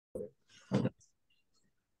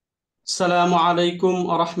السلام عليكم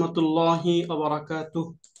ورحمة الله وبركاته.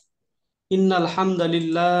 إن الحمد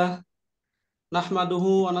لله نحمده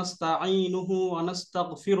ونستعينه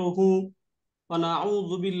ونستغفره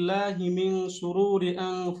ونعوذ بالله من شرور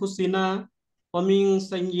أنفسنا ومن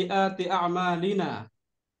سيئات أعمالنا.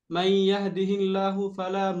 من يهده الله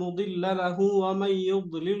فلا مضل له ومن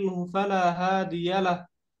يضلله فلا هادي له.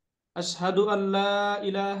 أشهد أن لا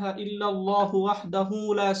إله إلا الله وحده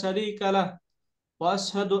لا شريك له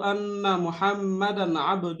وأشهد أن محمدا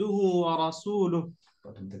عبده ورسوله.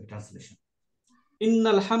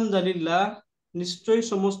 ইন্নাল হামদুলিল্লাহ, নিশ্চয়ই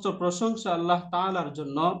সমস্ত প্রশংসা আল্লাহ তাআলার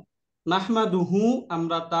জন্য। নাহমাদুহু,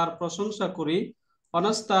 আমরা তার প্রশংসা করি।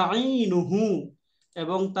 ওয়ানাস্তাঈনুহু,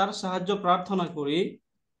 এবং তার সাহায্য প্রার্থনা করি।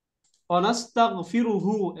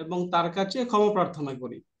 ওয়ানাস্তাগফিরুহু, এবং তার কাছে ক্ষমা প্রার্থনা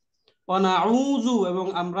করি। ওয়ানাউযু, এবং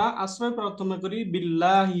আমরা আশ্রয় প্রার্থনা করি।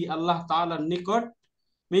 বিল্লাহি, আল্লাহ তাআলার নিকট।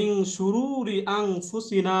 মিন শুরুরি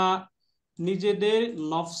আনফুসিনা, নিজেদের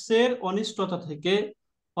নফসের অনিষ্টতা থেকে।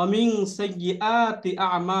 অমিন সাইয়্যাতি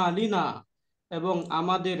আমালিনা, এবং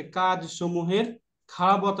আমাদের কাজসমূহের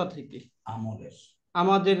খারাপতা থেকে,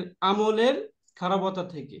 আমাদের আমলের খারাপতা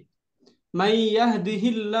থেকে। মান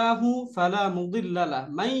ইয়াহদিহিল্লাহু ফালা মুদিল্লা লাহু,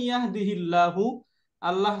 মান ইয়াহদিহিল্লাহু,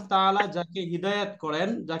 আল্লাহ তাআলা যাকে হিদায়াত করেন,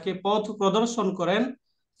 যাকে পথ প্রদর্শন করেন।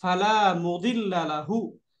 ফালা মুদিল্লা লাহু,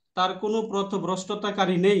 তার কোনো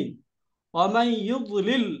পথভ্রষ্টতাকারী নেই। ওয়ামান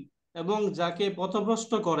ইউদ্লিল, এবং যাকে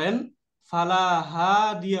পথভ্রষ্ট করেন। ফালা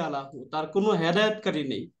হাদিয়া লাহু, তার কোনো হেদায়েতকারী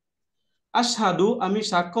নেই। আশহাদু, আমি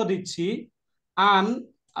সাক্ষ্য দিচ্ছি। আন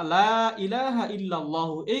লা ইলাহা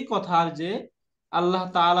ইল্লাল্লাহু, এই কথার যে আল্লাহ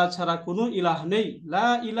তাআলা ছাড়া কোনো ইলাহ নেই। লা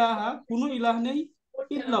ইলাহা, কোনো ইলাহ নেই।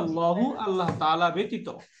 ইল্লাল্লাহু, আল্লাহ তাআলা ব্যতীত।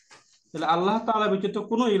 তাহলে আল্লাহ তাআলা ব্যতীত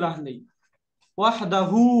কোনো ইলাহ নেই।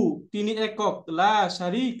 ওয়াহদাহু, তিনি একক। লা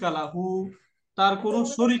শারীকা লাহু, তার কোনো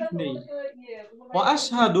শরীক নেই। ওয়া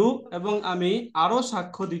আশহাদু, এবং আমি আরো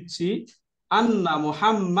সাক্ষ্য দিচ্ছি। আন্না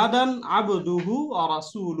মুহাম্মাদান আবদুহু ওয়া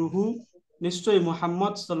রাসূলুহু, নিশ্চয়ই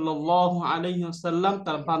মুহাম্মদ সাল্লাল্লাহু আলাইহি ওয়াসাল্লাম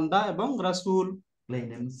তার বান্দা এবং রাসূল।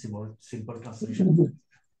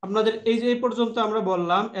 আপনাদের এই যে এই পর্যন্ত আমরা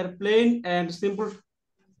বললাম, এর প্লেন এন্ড সিম্পল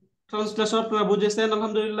ট্রান্সলেশন আপনারা বুঝেছেন?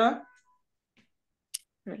 আলহামদুলিল্লাহ।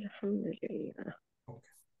 আলহামদুলিল্লাহ।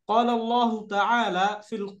 قال الله تعالى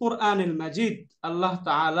في القرآن المجيد, আল্লাহ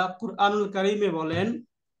তাআলা কুরআনুল কারীমে বলেন,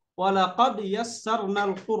 ওয়ালাকাদ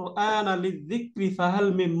ইয়াসসারনাল কুরআনা লিযিকরি ফাহাল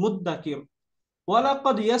মিন মুদ্দাকির।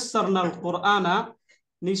 ওয়ালাকাদ ইয়াসসারনাল কুরআনা,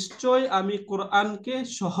 নিশ্চয় আমি কুরআনকে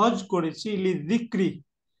সহজ করেছি। লিযিকরি,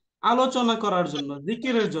 আলোচনা করার জন্য,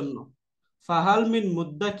 জিকিরের জন্য। ফাহাল মিন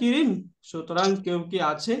মুদ্দাকিরিন, সুতরাং কেউ কি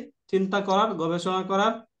আছে চিন্তা করার, গবেষণা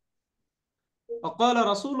করার। وقال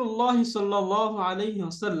رسول الله صلى الله عليه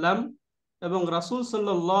وسلم, এবং রাসূল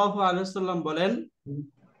সাল্লাল্লাহু আলাইহি ওয়াসাল্লাম বলেন,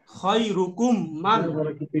 খায়রুকুম মান,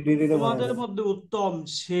 তোমাদের মধ্যে উত্তম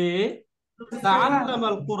সে।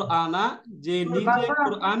 তাআল্লামাল কুরআনা, যে নিজে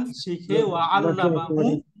কুরআন শিখে। ওয়া আল্লামাহু,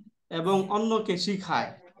 এবং অন্যকে শিখায়।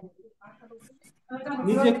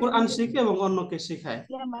 নিজে কুরআন শিখে এবং অন্যকে শিখায়।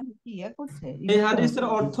 এই হাদিসের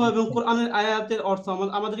অর্থ এবং কুরআনের আয়াতের অর্থ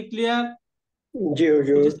আমাদের ক্লিয়ার? জি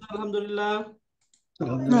হুজুর। আলহামদুলিল্লাহ,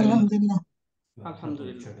 আলহামদুলিল্লাহ।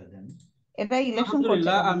 আলহামদুলিল্লাহ। এটা ইলেকশন করছে।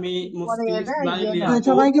 আলহামদুলিল্লাহ, আমি মুফতি ইসমাইল ইয়াকুব।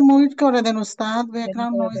 সবাইকে মিউট করে দেন উস্তাদ,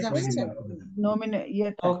 ব্যাকগ্রাউন্ড নয়েজ আসছে।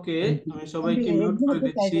 ওকে, আমি সবাইকে মিউট করে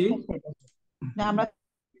দিচ্ছি। না আমরা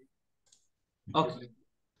ওকে,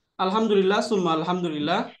 আলহামদুলিল্লাহ সুম্মা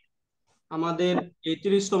আলহামদুলিল্লাহ। আমাদের এই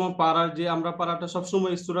 30তম পারার যে আমরা পারাটা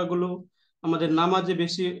সবসময় সূরাগুলো আমাদের নামাজে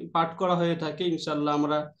বেশি পাঠ করা হয়ে থাকে। ইনশাআল্লাহ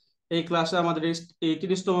আমরা এই ক্লাসে আমাদের এই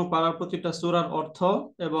 30তম পারার প্রতিটা সূরার অর্থ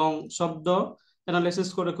এবং শব্দ অ্যানালাইসিস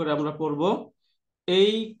করে করে আমরা পড়ব।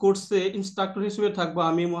 এই কোর্সে ইনস্ট্রাক্টর হিসেবে থাকবো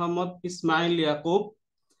আমি, মোহাম্মদ ইসমাইল ইয়াকুব।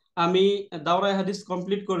 আমি দাওরা-এ-হাদিস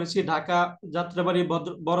কমপ্লিট করেছি ঢাকা যাত্রাবাড়ি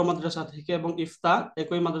বড় মাদ্রাসা থেকে, এবং ইফতা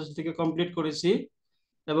একই মাদ্রাসা থেকে কমপ্লিট করেছি।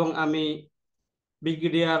 এবং আমি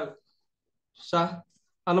ব্রিগেডিয়ার শাহ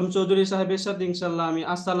আলম চৌধুরী সাহেবের সাথে ইনশাল্লাহ আমি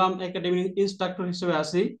আসসালাম একাডেমির ইনস্ট্রাক্টর হিসেবে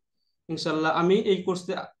আছি। ইনশাল্লাহ আমি এই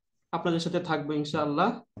কোর্সে আপনাদের সাথে থাকবো ইনশাআল্লাহ।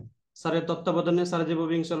 স্যারের তত্ত্বাবধানে স্যার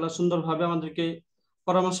যেভাবে ইনশাআল্লাহ সুন্দরভাবে আমাদেরকে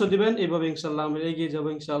পরামর্শ দিবেন, এইভাবে ইনশাআল্লাহ আমরা এগিয়ে যাবো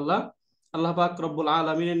ইনশাআল্লাহ। আল্লাহ পাক রব্বুল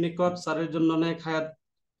আলামিনের নিকট স্যারের জন্য নেক হায়াত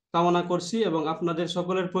কামনা করছি, এবং আপনাদের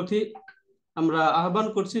সকলের প্রতি আমরা আহ্বান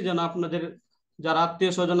করছি যেন আপনাদের যারা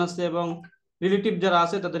আত্মীয় স্বজন আছে এবং রিলেটিভ যারা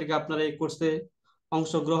আছে তাদেরকে আপনারা এই কোর্সে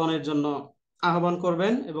অংশগ্রহণের জন্য আহ্বান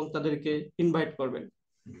করবেন এবং তাদেরকে ইনভাইট করবেন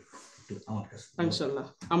ইনশাআল্লাহ।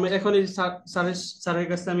 আমরা এখন এই স্যারের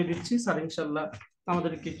কাছে আমি দিচ্ছি। স্যার ইনশাআল্লাহ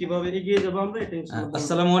আমাদেরকে কিভাবে এগিয়ে যাবো আমরা এটা ইনশাআল্লাহ।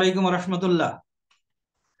 আসসালামু আলাইকুম ওয়া রাহমাতুল্লাহ।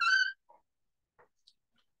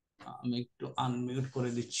 আমি একটু আনমিউট করে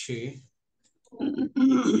দিচ্ছি।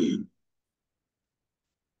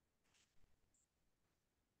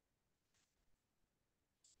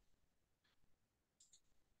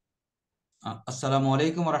 আসসালামু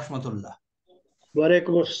আলাইকুম ওয়া রাহমাতুল্লাহ।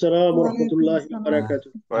 ওয়ালাইকুম আসসালাম ওয়া রাহমাতুল্লাহি ওয়া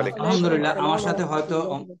বারাকাতুহু। আলহামদুলিল্লাহ, আমার সাথে হয়তো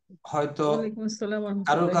হয়তো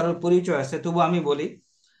কারোর পরিচয় আছে, তবু আমি বলি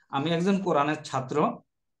আমি একজন কোরআনের ছাত্র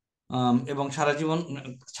এবং সারা জীবন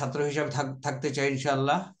ছাত্র হিসাবে থাকতে চাই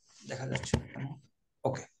ইনশাআল্লাহ। দেখা যাচ্ছে,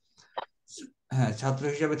 ওকে, হ্যাঁ, ছাত্র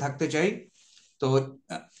হিসাবে থাকতে চাই। তো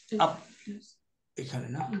এখানে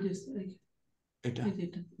না, এটা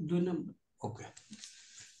 2 নম্বর, ওকে।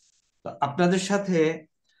 তো আপনাদের সাথে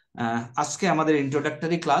আজকে আমাদের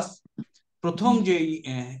ইন্ট্রোডাক্টরি ক্লাস, প্রথম যে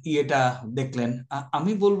ইয়েটা দেখলেন,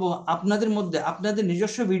 আমি বলবো আপনাদের মধ্যে আপনাদের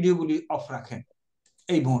নিজস্ব ভিডিওগুলি অফ রাখেন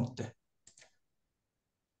এই মুহূর্তে।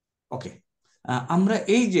 ওকে, আমরা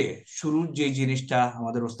এই যে শুরুর যে জিনিসটা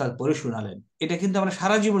আমাদের ওস্তাদ পড়ে শোনালেন, এটা কিন্তু আমরা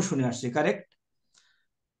সারা জীবন শুনে আসছি, কারেক্ট?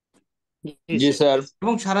 জি স্যার।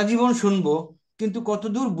 এবং সারা জীবন শুনবো, কিন্তু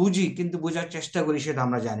কতদূর বুঝি, কিন্তু বোঝার চেষ্টা করি সেটা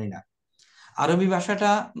আমরা জানি না। আরবি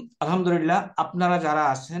ভাষাটা আলহামদুলিল্লাহ আপনারা যারা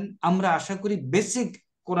আছেন, আমরা আশা করি বেসিক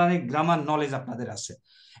কোরআনিক গ্রামার নলেজ আপনাদের আছে।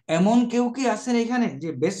 এমন কেউ কি আছেন এখানে যে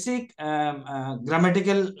বেসিক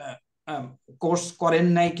গ্রামাটিক্যাল কোর্স করেন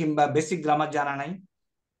নাই কিংবা বেসিক গ্রামার জানা নাই?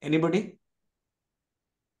 এনিবডি?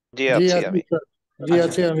 জি আছি আমি। জি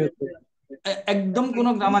আছি আমি। একদম কোনো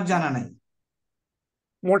গ্রামার জানা নাই?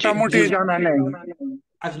 মোটামুটি জানা নেই।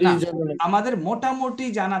 না, আমাদের মোটামুটি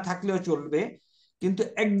জানা থাকলেও চলবে, কিন্তু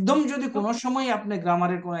একদম যদি কোনো সময় আপনি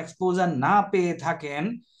গ্রামারের কোনো এক্সপোজার না পেয়ে থাকেন,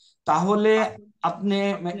 তাহলে আপনি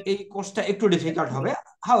এই কোর্সটা একটু ডিফিকাল্ট হবে।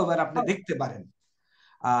 হাউএভার আপনি দেখতে পারেন।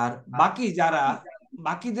 আর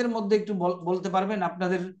বাকিদের মধ্যে একটু বলতে পারবেন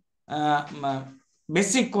আপনাদের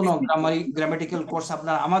বেসিক কোনো গ্রামাটিক্যাল কোর্স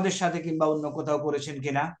আপনারা আমাদের সাথে কিংবা অন্য কোথাও করেছেন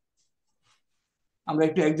কিনা? আমরা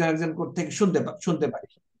একটু একজন থেকে শুনতে পারি।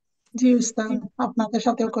 জি উস্তাদ, আপনাদের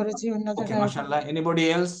সাথেও করেছি, অন্য ওকে, জায়গায়। মাশাআল্লাহ। Anybody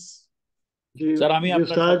else? স্যার আমি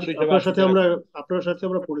আপনার সাথে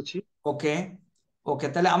আমরা পড়েছি। ওকে ওকে,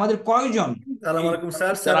 তাহলে আমাদের কয়জন? আসসালামু আলাইকুম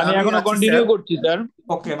স্যার। স্যার আমি এখনো কন্টিনিউ করছি স্যার।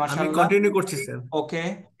 ওকে, আমি মাশাআল্লাহ, কন্টিনিউ করছি স্যার। ওকে,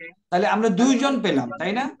 তাহলে আমরা 2 জন পেলাম,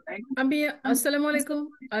 তাই না? আমি আসসালামু আলাইকুম,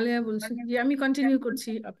 আলিয়া বলছি। জি, আমি কন্টিনিউ করছি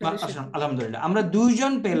আপনাদের সাথে। আলহামদুলিল্লাহ, আমরা 2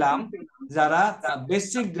 জন পেলাম যারা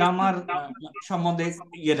বেসিক গ্রামার সম্বন্ধে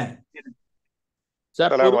ইয়ে নেয়। স্যার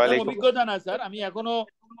আসসালামু পুরো আলাইকুম। অভিজ্ঞতা না স্যার, আমি এখনো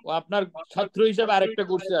আপনার ছাত্র হিসেবে আরেকটা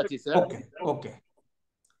কোর্সে আছি স্যার। ওকে ওকে,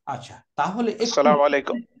 আচ্ছা, তাহলে আসসালামু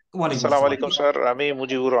আলাইকুম। ওয়ালাইকুম আসসালামু আসসালাম। আলাইকুম স্যার, আমি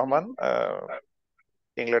মুজিবুর রহমান,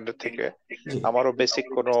 ইংল্যান্ডের থেকে। জি, আমারও বেসিক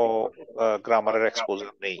কোনো গ্রামারের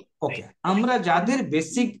এক্সপোজার নেই। ওকে, আমরা যাদের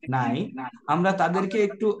বেসিক নাই, আমরা তাদেরকে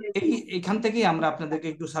একটু এখান থেকেই আমরা আপনাদেরকে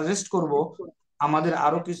একটু সাজেস্ট করব। আমাদের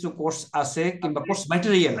আরো কিছু কোর্স আছে কিংবা কোর্স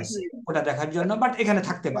ম্যাটেরিয়াল আছে ওটা দেখার জন্য, বাট এখানে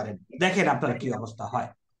থাকতে পারেন, দেখেন আপনার কি অবস্থা হয়।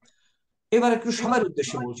 এবার একটু সবার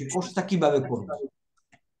উদ্দেশ্যে বলছি কোর্সটা কিভাবে করব।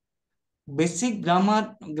 Basic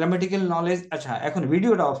grammatical knowledge. আচ্ছা, এখন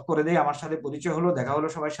ভিডিওটা অফ করে দেই। আমার সাথে পরিচয় হলো, দেখা হলো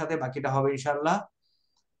সবার সাথে, বাকিটা হবে ইনশাআল্লাহ।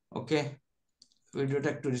 ওকে, ভিডিওটা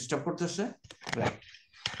একটু ডিস্টার্ব করতেছে।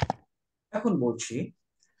 এখন বলছি,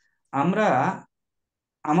 আমরা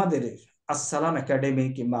আমাদের আসসালাম একাডেমি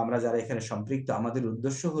কিংবা আমরা যারা এখানে সম্পৃক্ত, আমাদের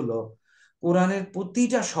উদ্দেশ্য হলো কোরআনের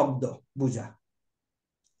প্রতিটা শব্দ বোঝা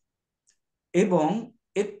এবং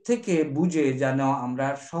এর থেকে বুঝে যেন আমরা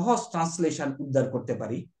সহজ ট্রান্সলেশন উদ্ধার করতে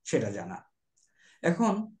পারি সেটা জানা।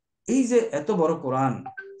 এখন এই যে এত বড় কোরআন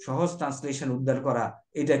সহজ ট্রান্সলেশন উদ্ধার করা,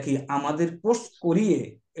 এটা কি আমাদের কোর্স করিয়ে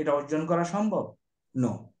এটা অর্জন করা সম্ভব?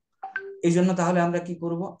 নো। এই জন্য তাহলে আমরা কি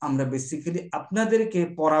করব? আমরা বেসিক্যালি আপনাদেরকে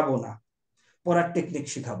পড়াবো না, পড়ার টেকনিক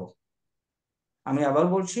শিখাবো। আমি আবার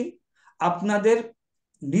বলছি, আপনাদের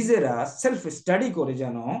নিজেরা সেলফ স্টাডি করে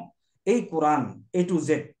যেন এই কোরআন A to Z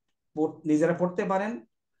নিজেরা পড়তে পারেন,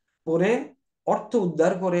 পড়ে অর্থ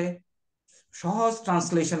উদ্ধার করে সহজ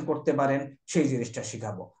ট্রান্সলেশন করতে পারেন, সেই জিনিসটা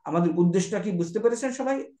শিখাবো। আমাদের উদ্দেশ্যটা কি বুঝতে পেরেছেন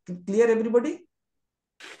সবাই? Clear everybody?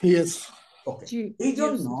 ইয়েস। ওকে, এই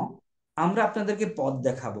জন্য আমরা আপনাদেরকে পথ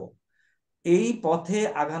দেখাবো। এই পথে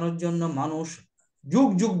আগানোর জন্য মানুষ যুগ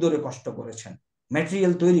যুগ ধরে কষ্ট করেছেন,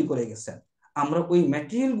 ম্যাটেরিয়াল তৈরি করে গেছেন। আমরা ওই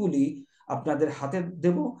ম্যাটেরিয়ালগুলি আপনাদের হাতে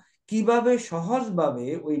দেব, কিভাবে সহজভাবে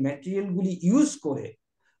ওই ম্যাটেরিয়ালগুলি ইউজ করে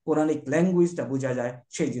কোরআনিক ল্যাঙ্গুয়েজটা বোঝা যায়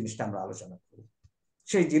সেই জিনিসটা আমরা আলোচনা করব,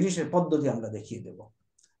 সেই জিনিসের পদ্ধতি আমরা দেখিয়ে দেব।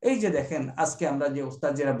 এই যে দেখেন, আজকে আমরা যে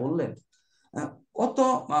ওস্তাদ যারা বললেন, কত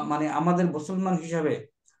মানে আমাদের মুসলমান হিসাবে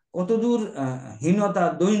কতদূর হীনতা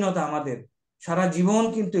দৈনতা আমাদের, সারা জীবন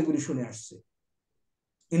কিন্তু এগুলি শুনে আসছে।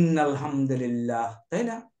 ইন্নাল হামদুলিল্লাহ, তাই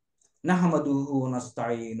না? নাহমাদুহু ওয়া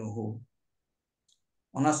নাস্তাঈনুহু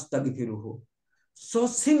ওয়া নাস্তাগফিরুহু। So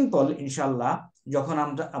simple. ইনশাআল্লাহ যখন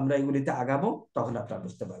আমরা এগুলিতে আগাবো তখন আপনারা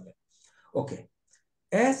বুঝতে পারবেন। ওকে,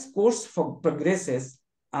 অ্যাজ কোর্স প্রোগ্রেসেস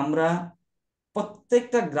আমরা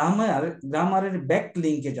প্রত্যেকটা গ্রামারের ব্যাক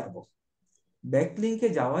লিঙ্কে যাব। ব্যাকলিংকে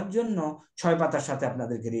যাওয়ার জন্য 6 পাতার সাথে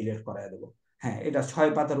আপনাদেরকে রিলেট করায় দেবো, হ্যাঁ এটা 6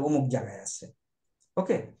 পাতার অমুক জায়গায় আছে।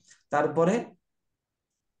 ওকে, তারপরে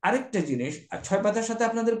আরেকটা জিনিস, 6 পাতার সাথে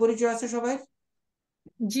আপনাদের পরিচয় আছে সবাই?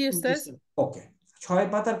 জি স্যার। ওকে, 6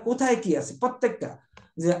 পাতার কোথায় কি আছে প্রত্যেকটা,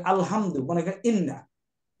 যে আলহামদু মনে করেন ইন্না,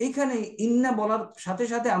 এখানে ইন্না বলার সাথে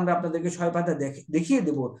সাথে আমরা আপনাদেরকে 6 পাতা দেখিয়ে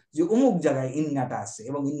দেব যে অমুক জায়গায় ইন্নাটা আছে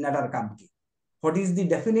এবং ইন্নাটার কাম কি, what is the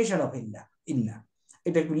definition of ইন্না। ইন্না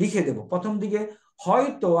এটা একটু লিখে দেব প্রথম দিকে,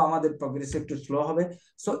 হয়তো আমাদের প্রোগ্রেস একটু স্লো হবে,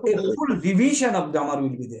 so A full revision of grammar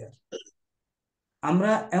will be there.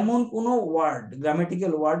 আমরা এমন কোন ওয়ার্ড,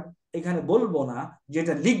 গ্রামেটিক্যাল ওয়ার্ড এখানে বলবো না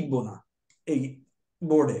যেটা লিখবো না এই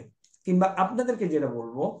বোর্ডে, কিংবা আপনাদেরকে যেটা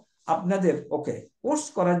বলবো আপনাদের ওকে কোর্স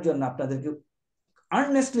করার জন্য আপনাদেরকে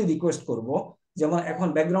আর্নেস্টলি রিকোয়েস্ট করব, যেমন এখন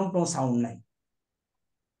ব্যাকগ্রাউন্ড কোনো সাউন্ড নাই,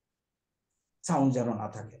 সাউন্ড যেন না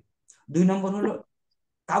থাকে। 2 নম্বর হলো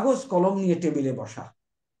কাগজ কলম নিয়ে টেবিলে বসা।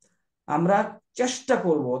 আমরা চেষ্টা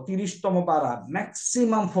করব 30তম পারা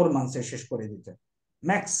ম্যাক্সিমাম 4 মান্থসে শেষ করে দিতে,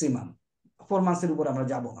 ম্যাক্সিমাম 4 মান্থসের উপর আমরা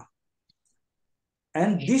যাব না।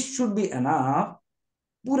 And this should be enough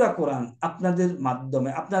পুরা কোরআন আপনাদের মাধ্যমে,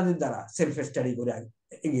 আপনাদের দ্বারা সেলফ স্টাডি করে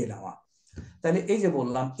এগিয়ে নেওয়া। তাহলে এই যে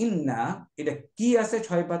বললাম ইন্না, এটা কি আছে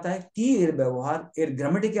 6 পাতায়, কি এর ব্যবহার, এর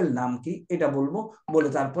গ্রামেটিক্যাল নাম কি, এটা বলবো, বলে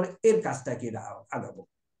তারপরে এর কাজটা কি আগাবো।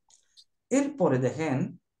 এরপরে দেখেন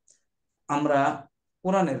আমরা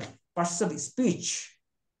কোরআনের পার্টস অফ স্পিচ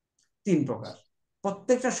 3 প্রকার,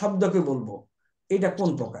 প্রত্যেকটা শব্দকে বলবো এটা কোন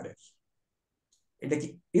প্রকারের, এটা কি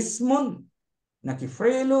ইসমুন নাকি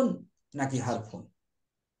ফেইলুন নাকি হারফুন,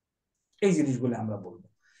 এই জিনিসগুলো আমরা বলবো।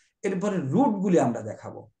 এরপরে রুট গুলি আমরা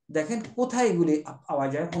দেখাবো, দেখেন কোথায় এগুলি পাওয়া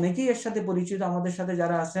যায়। অনেকেই এর সাথে পরিচিত, আমাদের সাথে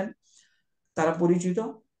যারা আছেন তারা পরিচিত,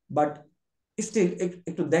 বাট স্টিল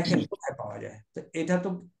একটু দেখেন কোথায় পাওয়া যায়। তো এটা তো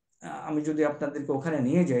আমি যদি আপনাদেরকে ওখানে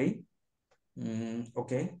নিয়ে যাই,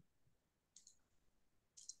 ওকে,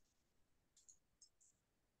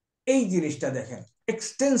 এই জিনিসটা দেখেন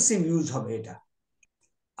এক্সটেন্সিভ ইউজ হবে এটা,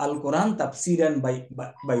 আল কোরআন তাফসিরান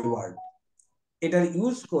বাই ওয়ার্ড, এটার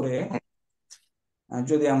ইউজ করে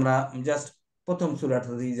যদি আমরা জাস্ট প্রথম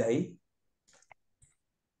সূরাটা দিয়ে যাই,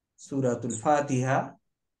 সূরাতুল ফাতিহা,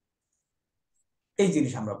 এই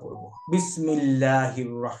জিনিস আমরা পড়বো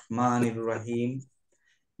বিসমিল্লাহির রহমানির রহিম।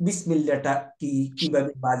 বিসমিল্লাহটা কি,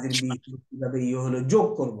 কিভাবে বাজের বি, কিভাবে হলো যোগ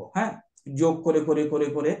করব, হ্যাঁ যোগ করে করে করে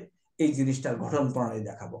করে এই জিনিসটার গঠন প্রণালী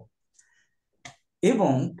দেখাবো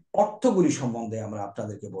এবং অর্থগুলি সম্বন্ধে আমরা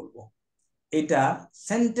আপনাদেরকে বলবো। এটা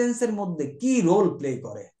সেন্টেন্সের মধ্যে কি রোল প্লে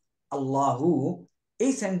করে, আল্লাহু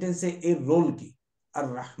এই সেন্টেন্সে এর রোল কি, আর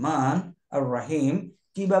রহমান আর রহিম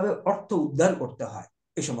কিভাবে অর্থ উদ্ধার করতে হয়,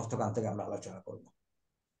 এই সমস্ত কান থেকে আমরা আলোচনা করব।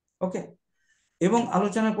 ওকে, এবং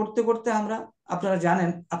আলোচনা করতে করতে আমরা, আপনারা জানেন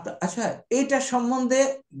আচ্ছা এইটা সম্বন্ধে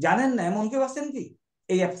জানেন না এমন কেউ আছেন কি,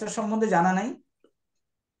 এই অ্যাপসটার সম্বন্ধে জানা নাই?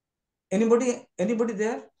 Anybody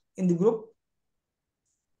there in the group?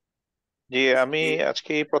 জি, আমি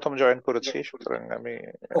আজকে প্রথম জয়েন করেছি, সুতরাং আমি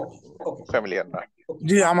ফ্যামিলিয়ার না।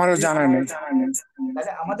 জি আমারও জানা নেই।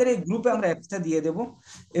 তাহলে আমাদের এই গ্রুপে আমরা অ্যাপসটা দিয়ে দেব,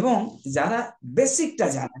 এবং যারা বেসিকটা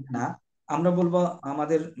জানেন না আমরা বলবো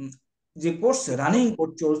আমাদের যে কোর্স রানিং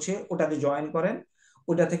কোর্স চলছে ওটাতে জয়েন করেন,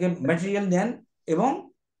 ওটা থেকে ম্যাটেরিয়াল নেন। এবং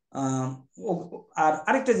আর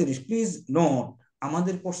আরেকটা জিনিস প্লিজ নোট,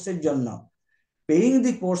 আমাদের কোর্সের জন্য paying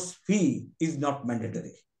the course fee is not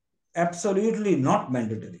mandatory, absolutely not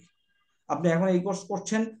mandatory. আপনি এখন এই কোর্স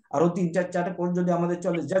করছেন, আরো 3-4 কোর্স যদি আমাদের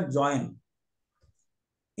চলে, just join.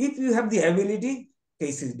 If you have the ability,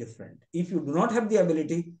 case is different. If you do not have the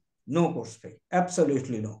ability, no course fee,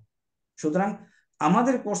 absolutely no. সুতরাং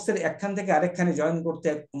আমাদের কোর্সের একখান থেকে আরেকখানে জয়েন করতে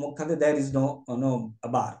মুখ্যতে there is no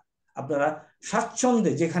bar, আপনারা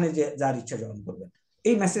স্বাচ্ছন্দ্যে যেখানে যার ইচ্ছা জয়েন করবেন।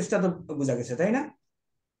 এই মেসেজটা তো বোঝা গেছে তাই না?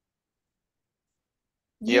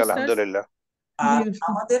 জি আলহামদুলিল্লাহ। আর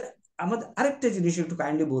আমাদের আরেকটা জিনিস একটু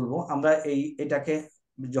কাইন্ডলি বলবো, আমরা এটাকে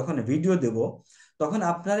যখন ভিডিও দেব তখন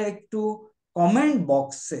আপনারা একটু কমেন্ট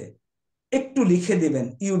বক্সে একটু লিখে দেবেন,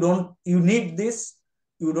 you need this,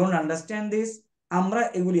 you don't understand this, আমরা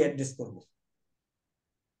এগুলি অ্যাড্রেস করব।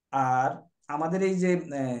 আর আমাদের এই যে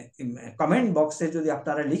কমেন্ট বক্সে যদি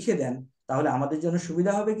আপনারা লিখে দেন তাহলে আমাদের জন্য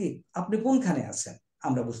সুবিধা হবে কি, আপনি কোনখানে আছেন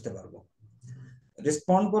আমরা বুঝতে পারবো,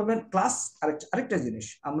 রেসপন্ড করবেন। ক্লাস আরেকটা জিনিস,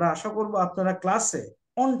 আমরা আশা করব আপনারা ক্লাসে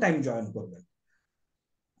অন টাইম জয়েন করবেন।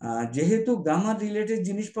 যেহেতু গ্রামার রিলেটেড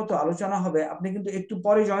জিনিসপত্র আলোচনা হবে, আপনি কিন্তু একটু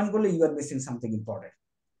পরে জয়েন করলে you R missing something important.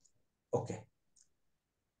 ওকে,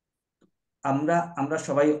 আমরা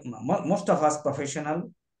সবাই মোস্ট অফ আস প্রফেশনাল,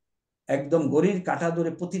 একদম গড়ির কাঁটা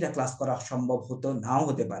ধরে প্রতিটা ক্লাস করা সম্ভব নাও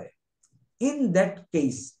হতে পারে। ইন দ্যাট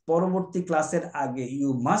কেস পরবর্তী ক্লাসের আগে you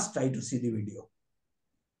must try to C দি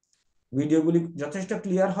ভিডিওগুলি যথেষ্ট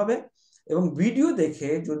ক্লিয়ার হবে। এবং ভিডিও দেখে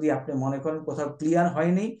যদি আপনি মনে করেন কোথাও ক্লিয়ার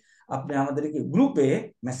হয়নি, আপনি আমাদেরকে গ্রুপে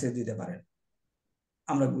মেসেজ দিতে পারেন,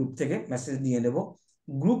 আমরা গ্রুপ থেকে মেসেজ নিয়ে নেব।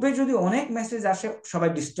 গ্রুপে যদি অনেক মেসেজ আসে সবাই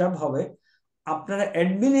ডিস্টার্ব হবে, আপনারা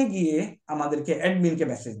অ্যাডমিনে গিয়ে আমাদেরকে অ্যাডমিনকে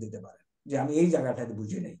মেসেজ দিতে পারেন যে আমি এই জায়গাটাতে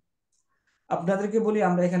বুঝি নেই। আপনাদেরকে বলি,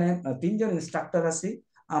 আমরা এখানে 3 জন ইনস্ট্রাক্টর আছি,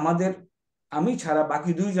 আমাদের আমি ছাড়া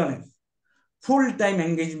বাকি 2 জনের ফুল টাইম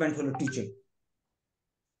এঙ্গেজমেন্ট হলো teaching,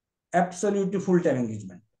 absolutely full time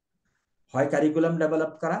engagement, হয় কারিকুলাম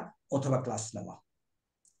ডেভেলপ করা অথবা ক্লাস নেওয়া।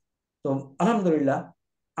 তো আলহামদুলিল্লাহ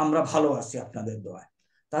আমরা ভালো আছি আপনাদের দোয়ায়।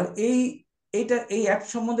 তার এই অ্যাপ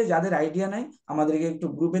সম্বন্ধে যাদের আইডিয়া নাই, আমাদেরকে একটু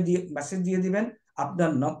গ্রুপে দিয়ে মেসেজ দিয়ে দিবেন,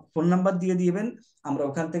 আপনার ফোন নাম্বার দিয়ে দিবেন, আমরা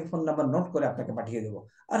ওখান থেকে ফোন নাম্বার নোট করে আপনাকে পাঠিয়ে দেবো।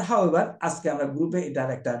 আর হাউএভার আজকে আমরা গ্রুপে এটার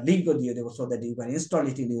একটা লিঙ্কও দিয়ে দেবো, so that you can install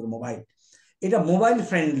it in your mobile. এটা মোবাইল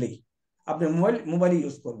ফ্রেন্ডলি, আপনি মোবাইলে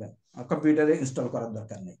ইউজ করবেন, কম্পিউটারে ইনস্টল করার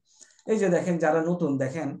দরকার নেই। এই যে দেখেন, যারা নতুন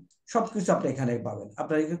দেখেন সবকিছু আপনি এখানে পাবেন,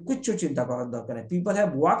 আপনার কিচ্ছু চিন্তা করার দরকার নেই। People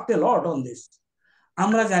have worked A lot on this.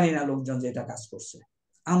 আমরা জানি না লোকজন যে এটা কাজ করছে,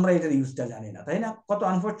 আমরা এটার ইউজটা জানি না, তাই না? কত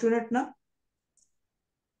আনফরচুনেট না?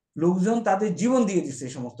 লোকজন তাদের জীবন দিয়ে দিচ্ছে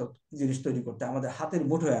এই সমস্ত জিনিস তৈরি করতে, আমাদের হাতের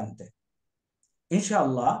মুঠোয় আনতে।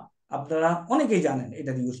 ইনশাআল্লাহ আপনারা অনেকেই জানেন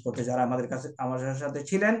এটা ইউজ করতে, যারা আমাদের কাছে আমাদের সাথে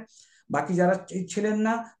ছিলেন, বাকি যারা ছিলেন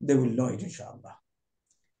না দে উইল নো ইট ইনশাআল্লাহ।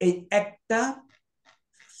 এই একটা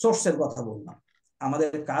সোর্সের কথা বললাম,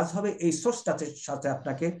 আমাদের কাজ হবে এই সোর্সটাতে সাথে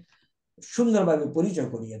আপনাকে সুন্দরভাবে পরিচয়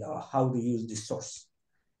করিয়ে দেওয়া, how to use this source.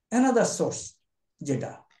 Another source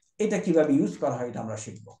যেটা, এটা কিভাবে ইউজ করা হয় এটা আমরা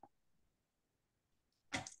শিখব।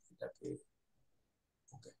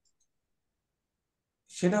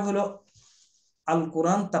 সেটা হলো আল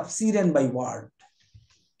কোরআন তাফসিরান বাই ওয়ার্ড।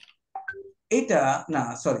 এটা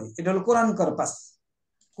হলো কোরআন কর্পাস।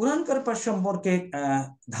 কোরআন কর্পাস সম্পর্কে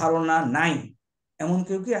ধারণা নাই এমন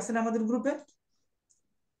কেউ কি আছেন আমাদের গ্রুপে?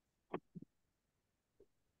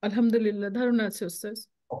 আলহামদুলিল্লাহ ধারণা আছে ওস্তাদ।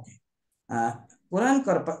 ওকে, কোরআন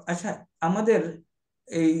কর্পাস। আচ্ছা, আমাদের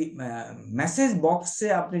এই মেসেজ বক্সে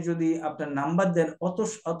আপনি যদি আপনার নাম্বার দেন,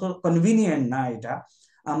 অত কনভিনিয়েন্ট না এটা।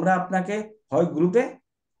 আমরা আপনাকে হয় গ্রুপে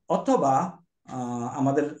অথবা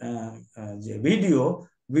আমাদের যে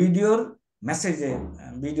ভিডিওর মেসেজে,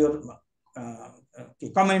 ভিডিওর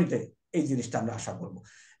কমেন্টে এই জিনিসটা আমরা আশা করব।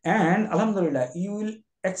 অ্যান্ড আলহামদুলিল্লাহ you will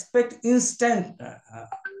expect instant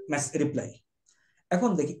reply. এখন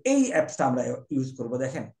দেখি এই অ্যাপসটা আমরা ইউজ করব।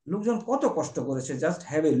 দেখেন লোকজন কত কষ্ট করেছে, জাস্ট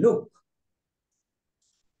হ্যাভ এ লুক।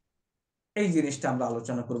 এই জিনিসটা আমরা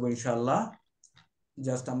আলোচনা করবো ইনশাআল্লাহ।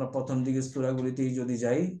 জাস্ট আমরা প্রথম দিকে সূরাগুলিতেই যদি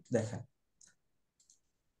যাই, দেখেন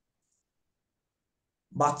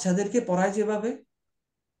বাচ্চাদেরকে পড়ায় যেভাবে,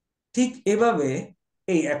 ঠিক এভাবে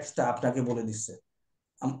এই অ্যাপসটা আপনাকে বলে দিচ্ছে।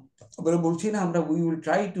 আমরা বলছি না, আমরা we will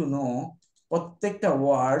try to know প্রত্যেকটা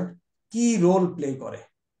ওয়ার্ড কি রোল প্লে করে,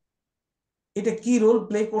 এটা কি রোল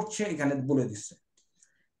প্লে করছে এখানে বলে দিচ্ছে।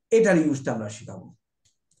 এটার ইউজটা আমরা শিখাবো।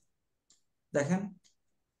 দেখেন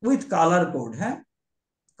উইথ কালার কোড, হ্যাঁ,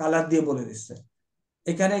 কালার দিয়ে বলে দিচ্ছে।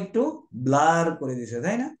 এখানে একটু ব্লার করে দিচ্ছে,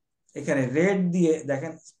 তাই না? এখানে রেড দিয়ে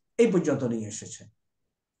দেখেন এই পর্যন্ত নিয়ে এসেছে।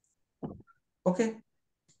 ওকে,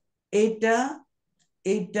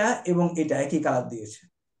 এইটা এবং এটা একই কালার দিয়েছে।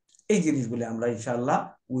 এই জিনিসগুলো আমরা ইনশাআল্লাহ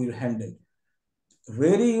will handle.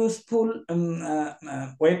 Very useful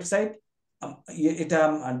website. এটা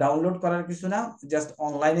ডাউনলোড করার কিছু না, জাস্ট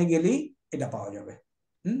অনলাইনে গেলেই এটা পাওয়া যাবে।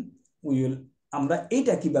 আমরা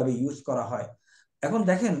এইটা কিভাবে ইউজ করা হয় এখন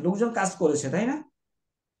দেখেন, লোকজন কাজ করেছে, তাই না?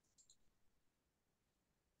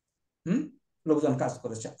 লোকজন কাজ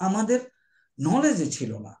করেছে, আমাদের নলেজে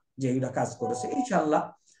ছিল না যে এরা কাজ করেছে। ইনশাআল্লাহ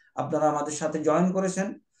আপনারা আমাদের সাথে জয়েন করেছেন,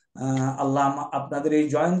 আল্লাহ আপনাদের এই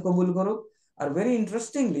জয়েন কবুল করুক। আর ভেরি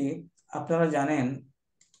ইন্টারেস্টিংলি আপনারা জানেন,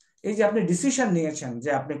 এই যে আপনি ডিসিশন নিয়েছেন যে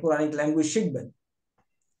আপনি কোরআনিক ল্যাঙ্গুয়েজ শিখবেন,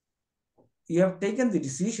 you have taken the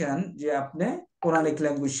decision যে আপনি কোরআনিক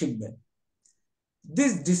ল্যাঙ্গুয়েজ শিখবেন।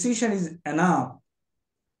 This decision is enough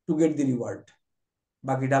to get the reward.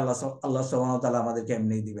 বাকিটা আল্লাহ সুবহানাহু ওয়া তাআলা আমাদেরকে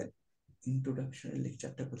এমনিই দিবেন। ইন্ট্রোডাকশনের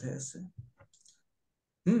লেকচারটা কোথায় আছে?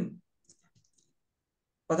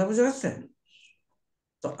 কথা বুঝে গেছে?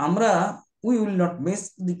 তো আমরা we will not miss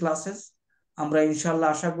the classes. আমরা ইনশাআল্লাহ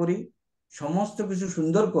আশা করি সমস্ত কিছু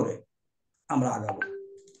সুন্দর করে আমরা আগাবো।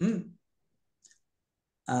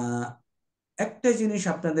 একটা জিনিস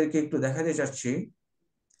আপনাদেরকে একটু দেখাতে চাচ্ছি।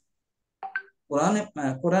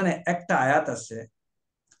 কোরআনে একটা আয়াত আছে,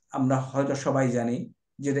 আমরা হয়তো সবাই জানি,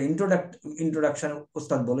 যেটা ইন্ট্রোডাকশন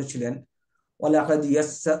উস্তাদ বলেছিলেন, ওয়ালাকাদ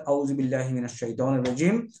আউযু বিল্লাহি মিনাশ শাইতানির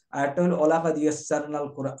রাজিম। আয়াতটা হলো ওয়ালাকাদ ইয়াসসারনাল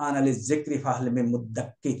কুরআনা লিয-যিকরি ফাহাল মিন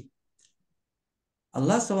মুদ্দাক্কির।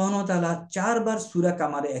 আল্লাহ সুবহানাহু ওয়া তাআলা 4 বার সূরা 4 বার সূরা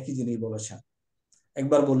কামারে একই জিনিস বলেছেন, তাই না? কামারে একই জিনিস বলেছেন।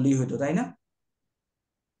 একবার বললেই হতো, তাই না? 4 বার সূরা কামারে একই জিনিস বলেছেন। 4 বার সূরা কামারে একই জিনিস বলেছেন। 4 বার সূরা কামারে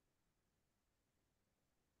একই জিনিস বলেছেন।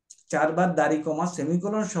 চারবার দাড়ি কমা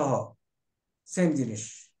সেমিকোলন সহ সেম জিনিস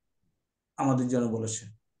আমাদের জন্য বলেছে।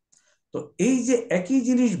 তো এই যে একই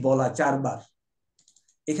জিনিস বলা চারবার,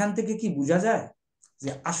 এখান থেকে কি বোঝা যায় যে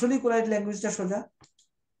আসলে কোরআন ল্যাঙ্গুয়েজটা সোজা?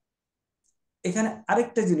 এখানে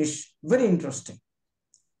আরেকটা জিনিস ভেরি ইন্টারেস্টিং,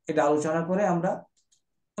 এটা আলোচনা করে আমরা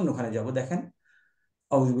অন্যখানে যাব। দেখেন,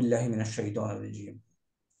 আউযু বিল্লাহি মিনাশ শাইতানির রাজিম,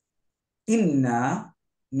 ইন্না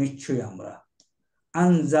নিশ্চয়ই আমরা,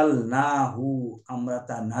 আনজালনাহু আমরা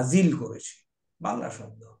তা নাজিল করেছি, বাংলা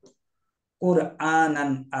শব্দ,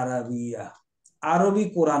 কোরআনান আরাবিয়া আরবি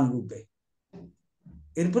কোরআন রূপে।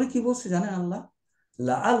 এরপরে কি বলছে জানেন আল্লাহ?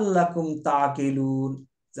 লাআল্লাকুম তাকিলুন,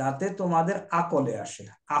 যাতে তোমাদের আকলে আসে,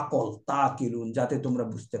 আকল তাকিলুন, যাতে তোমরা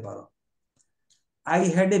বুঝতে পারো। I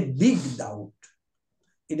had a big doubt,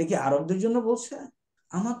 এটা কি আরবদের জন্য বলছে?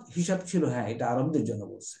 আমার হিসাব ছিল হ্যাঁ এটা আরবদের জন্য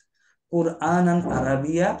বলছে, কোরআনান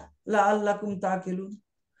আরাবিয়া লাআল্লাকুম তাকিলুন,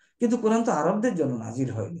 কিন্তু কোরআন তো আরবদের জন্য নাজিল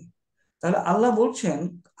হয়নি। তাহলে আল্লাহ বলছেন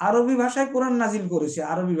আরবি ভাষায় কোরআন নাজিল করেছে,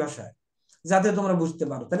 আরবি ভাষায়, যাতে তোমরা বুঝতে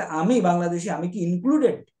পারো। তাহলে আমি বাংলাদেশি, আমি কি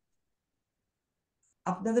ইনক্লুডেড?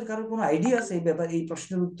 আপনাদের কারো কোনো আইডিয়া আছে এই ব্যাপারে, এই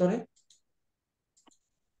প্রশ্নের উত্তরে?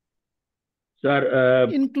 Sir,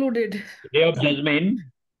 included. day of judgment,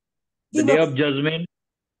 the day of judgment,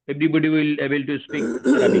 everybody will able to speak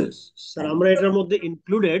Arabic. Sir আমরা এটার মধ্যে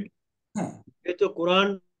ইনক্লুডেড, হ্যাঁ, যেহেতু কোরআন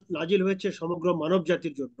নাজিল হয়েছে সমগ্র মানব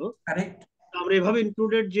জাতির জন্য, কারেক্ট। আমরা এভাবে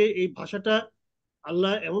ইনক্লুডেড যে এই ভাষাটা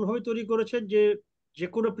আল্লাহ এমন ভাবে তৈরি করেছেন যে যে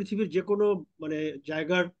কোনো পৃথিবীর যে কোনো মানে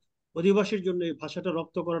জায়গার অধিবাসীর জন্য এই ভাষাটা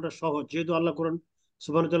রপ্ত করাটা সহজ, যেহেতু আল্লাহ কোরআন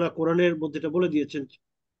সুবহানাহু ওয়া তাআলা কোরআনের মধ্যে এটা বলে দিয়েছেন,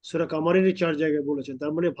 সূরা কামারেরই 4 জায়গায় বলেছেন।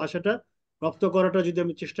 তার মানে ভাষাটা রপ্ত করাটা যদি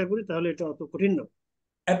আমি চেষ্টা করি তাহলে এটা অত কঠিন না।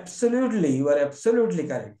 Absolutely, you R absolutely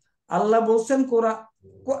correct. আল্লাহ বলছেন কোরআন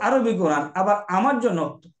আরবি কোরআন, আবার আমার জন্য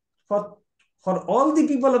for all the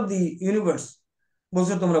people of the universe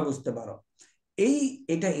বলছে তোমরা বুঝতে পারো।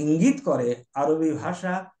 এটা ইঙ্গিত করে আরবি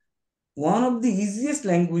ভাষা one of the easiest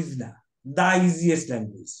language, না দা ইজিয়েস্ট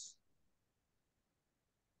ল্যাঙ্গুয়েজ।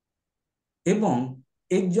 এবং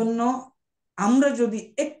এর জন্য আমরা যদি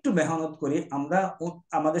একটু মেহনত করি, আমরা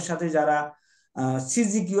আমাদের সাথে যারা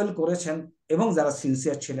CGQL করেছেন এবং যারা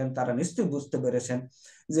সিনসিয়ার ছিলেন তারা নিশ্চয়ই বুঝতে পেরেছেন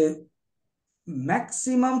যে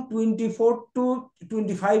maximum 24 to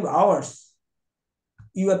 25 hours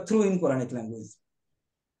you R through in Quranic language.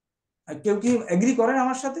 কেউ কি এগ্রি করেন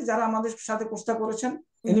আমার সাথে, যারা আমাদের সাথে কোর্সটা করেছেন?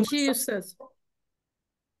 জি স্যার।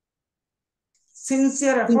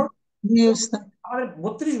 Sincere effort. জি উস্তাদ। আমাদের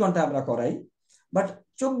 32 ঘন্টা আমরা করাই, বাট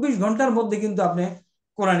 24 ঘন্টার মধ্যে কিন্তু আপনি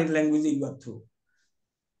Quranic language you R through.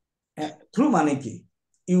 Through মানে কি?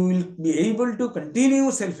 You will be able to continue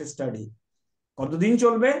self study. কতদিন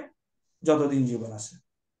চলবে? যতদিন জীবন আছে,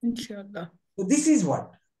 ইনশাআল্লাহ। তো দিস ইজ হোয়াট,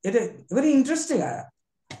 এটা ভেরি ইন্টারেস্টিং আয়াত।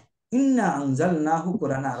 ইন্না আনজালনাহু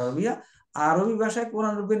কোরআন আরবিয়া, আরবি ভাষায়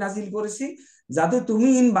কোরআন রূপে নাজিল করেছি যাতে তুমি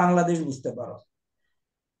ইন বাংলাদেশ বুঝতে পারো।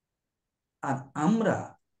 আর আমরা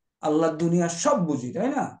আল্লাহ দুনিয়া সব বুঝি, তাই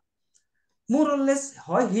না? মোরলেস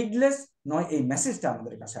হয় হিডলেস, নয় এই মেসেজটা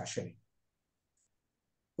আমাদের কাছে আসেনি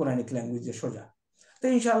কোরআনিক ল্যাঙ্গুয়েজে সোজা। তো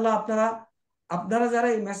ইনশাআল্লাহ আপনারা যারা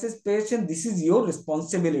এই মেসেজ পেয়েছেন, this is your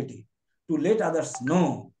responsibility to late others no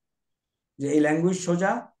যে এই ল্যাঙ্গুয়েজ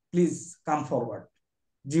সোজা, প্লিজ কাম ফরওয়ার্ড।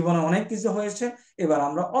 জীবনে অনেক কিছু হয়েছে, এবার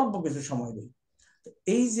আমরা অল্প কিছু সময় দিই।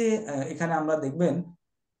 এই যে এখানে আমরা দেখবেন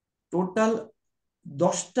টোটাল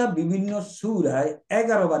 10টা বিভিন্ন সূরায়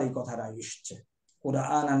 11 বার এই কথাটা এসছে,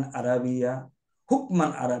 কোরআনান আরাবিয়া,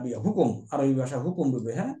 হুকমান আরাবিয়া, হুকুম আরবি ভাষা হুকুম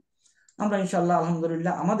রূপে। হ্যাঁ, আমরা ইনশাআল্লাহ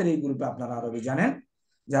আলহামদুলিল্লাহ আমাদের এই গ্রুপে আপনারা আরবি জানেন,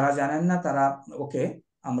 যারা জানেন না তারা ওকে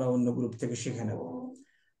আমরা অন্য গ্রুপ থেকে শিখে নেব।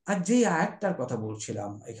 আর যে আয়াতটার কথা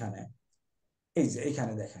বলছিলাম এখানে, এই যে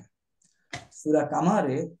এখানে দেখেন সূরা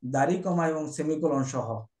কামারে দাড়ি কমা এবং সেমিকোলন সহ,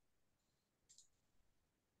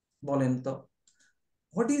 বলেন তো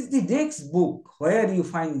what is the next book where you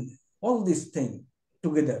find all these things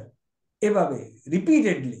together এভাবে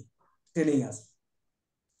repeatedly telling us?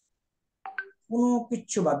 কোনো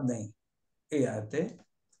কিচ্ছু বাদ নেই এই আয়াতে।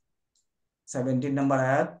 17 নম্বর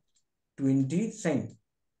আয়াত, 20 সেম,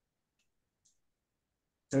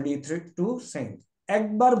 33 টু সেম।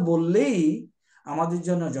 একবার বললেই আমাদের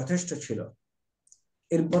জন্য যথেষ্ট ছিল।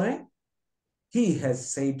 এরপরে he has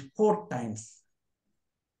said 4 times,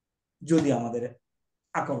 যদি আমাদের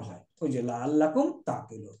আকল হয়, ওই যে লাআল্লাকুম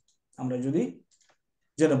তাকিলুন, আমরা যদি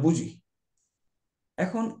যেন বুঝি।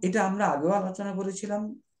 এখন এটা আমরা আগেও আলোচনা করেছিলাম।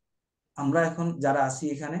 আমরা এখন যারা আছি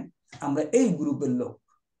এখানে, আমরা এই গ্রুপের লোক।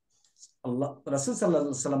 আল্লাহ রাসূল সাল্লাল্লাহু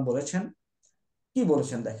আলাইহি ওয়াসাল্লাম বলেছেন, কি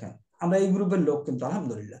বলেছেন দেখেন, আমরা এই গ্রুপের লোক কিন্তু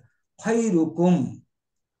আলহামদুলিল্লাহ। খায়রুকুম,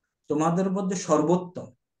 তোমাদের মধ্যে সর্বোত্তম।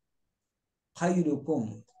 খায়রুকুম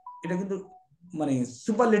এটা কিন্তু মানে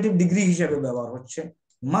সুপারলেটিভ ডিগ্রি হিসেবে ব্যবহার হচ্ছে,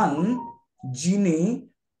 মান যিনি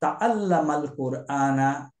তাআল্লামাল কুরআনা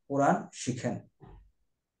কোরআন শিখেন,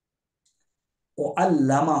 ও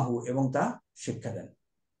আল্লামাহু এবং তা শিক্ষা দেন।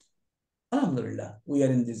 আলহামদুলিল্লাহ, we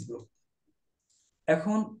are in this group.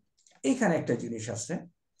 এখন এইখানে একটা জিনিস আছে,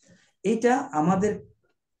 এটা আমাদের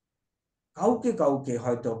কাউকে কাউকে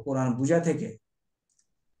হয়তো কোরআন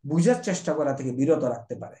বুঝার চেষ্টা করা থেকে বিরত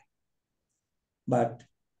রাখতে পারে, বাট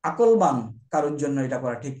আকলবান কারোর জন্য এটা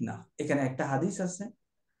করা ঠিক না। এখানে একটা হাদিস আছে,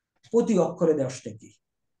 প্রতি অক্ষরে 10 নেকি।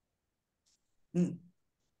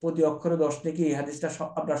 প্রতি অক্ষরে 10 নেকি, এই হাদিসটা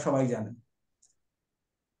আপনারা সবাই জানেন।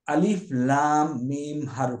 আলিফ লাম মিম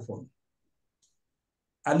হারফুন,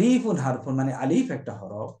 আলিফুন হারফুন মানে আলিফ একটা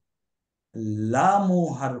হরফ, লামু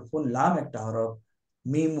হারফুন লাম একটা হরফ,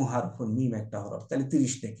 মিমু হারফুন মিম একটা হরফ, তাহলে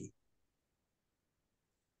 30 নেকি।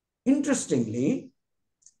 ইন্টারেস্টিংলি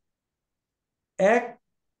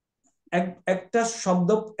একটা শব্দ,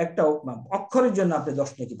 একটা অক্ষরের জন্য আপনি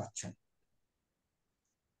 10 নেকি পাচ্ছেন।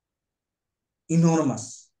 ইনর্মাস।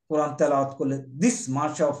 কোরআন তেলাওয়াত করলে this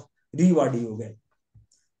much of reward you get.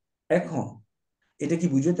 এখন এটা কি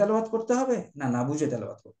বুঝে তেলাওয়াত করতে হবে না না বুঝে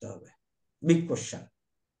তেলাওয়াত করতে হবে? Big question.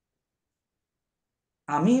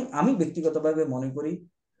 আমি ব্যক্তিগতভাবে মনে করি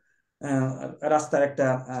রাস্তার একটা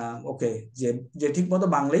ওকে, যে ঠিক মতো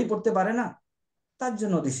বাংলাই পড়তে পারে না তার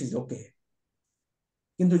জন্য দিস ইজ ওকে,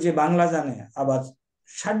 কিন্তু যে বাংলা জানে, আবার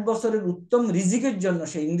 60 বছরের উত্তম রিজিকের জন্য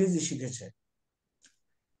সে ইংরেজি শিখেছে,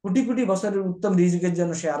 কোটি কোটি বছরের উত্তম রিজিকের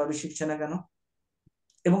জন্য সে আরবি শিখছে না কেন?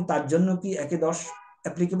 এবং তার জন্য কি 1 এ 10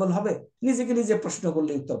 অ্যাপ্লিকেবল হবে? নিজেকে নিজে প্রশ্ন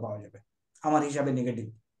করলে উত্তর পাওয়া যাবে। আমার হিসাবে নেগেটিভ।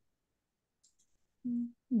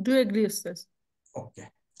 Do agri sir. ওকে,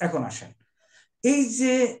 এখন আসেন, এই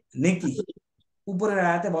যে নেকি উপরের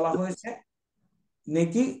আয়াতে বলা হয়েছে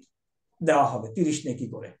নেকি দেওয়া হবে 30 নেকি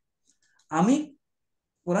করে। আমি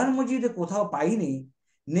কোরআন মজিদে কোথাও পাইনি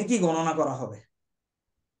নেকি গণনা করা হবে।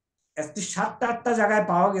 7টা-8টা জায়গায়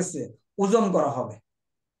পাওয়া গেছে ওজন করা হবে।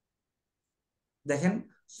 দেখেন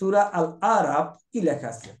সূরা আল আরাফ কি লেখা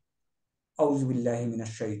আছে, আউযু বিল্লাহি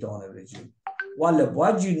মিনাশ শাইতানির রাজিম, ওয়াল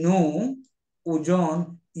ওয়াজনু ওজন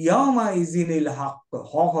ইয়াউমা ইযিনিল হক,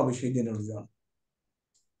 হক হবে সেই দিনের ওজন।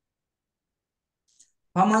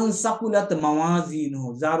 ফামান সাকুলাত মাওয়াজিনহু,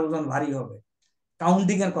 যার ওজন ভারী হবে,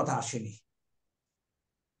 কাউন্টিং এর কথা আসেনি।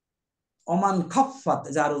 ওমান খাফফাত,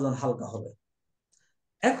 যার ওজন হালকা হবে।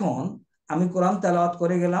 এখন আমি কোরআন তেলাওয়াত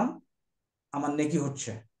করে গেলাম, আমার নেকি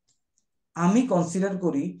হচ্ছে, আমি কনসিডার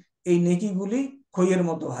করি এই নেকিগুলি খইয়ের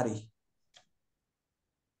মতো ভারী।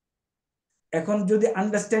 এখন যদি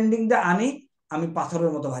আন্ডারস্ট্যান্ডিংটা আনি, আমি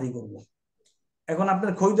পাথরের মতো ভারী করব। এখন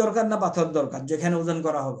আপনার খই দরকার না পাথর দরকার যেখানে ওজন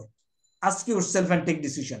করা হবে? Ask yourself and take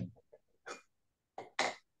decision.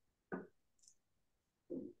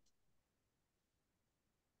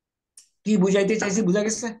 কি বুঝাইতে চাইছি, বুঝা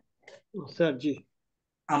গেছে স্যার? জি।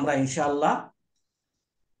 আমরা ইনশাআল্লাহ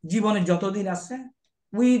জীবনে যতদিন আছে,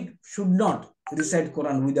 we should not recite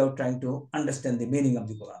Quran without trying to understand the meaning of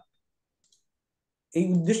the Quran. এই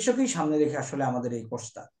উদ্দেশ্যকেই সামনে রেখে আসলে আমাদের এই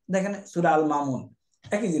কোর্সটা। দেখেন সূরা আল মামুন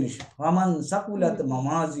একই জিনিস, ওয়ামান সাকুলাত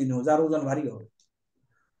মাওয়াজিনহু, যার ওজন ভারী হবে,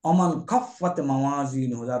 ওমান খাফফাত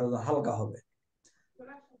মাওয়াজিনহু, যার ওজন হালকা হবে।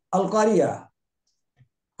 আল কারিয়া,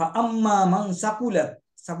 ফা আম্মা মান সাকুলাত,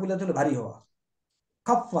 সাকুলাত হলো ভারী হওয়া,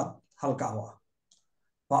 খাফফাত হালকা হওয়া,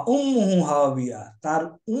 ফা উম্মুহু হাবিয়া, তার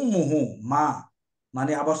উম্মুহু মা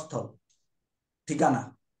মানে আবাসস্থল, ঠিকানা।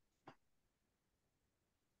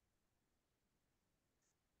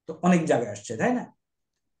 তো অনেক জায়গায় আসছে, তাই না?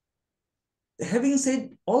 Having said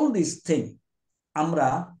all this thing, আমরা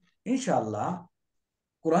ইনশাআল্লাহ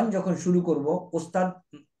কোরআন যখন শুরু করব, ওস্তাদ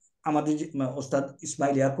আমাদের ওস্তাদ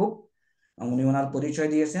ইসমাইল ইয়াকুব, উনি ওনার পরিচয়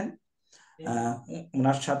দিয়েছেন,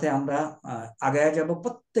 ওনার সাথে আমরা আগায় যাব,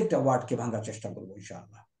 প্রত্যেকটা ওয়ার্ডকে ভাঙার চেষ্টা করবো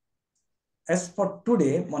ইনশাআল্লাহ। অ্যাজ ফর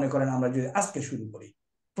টুডে, মনে করেন আমরা যদি আজকে শুরু করি,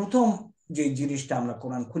 প্রথম যে জিনিসটা আমরা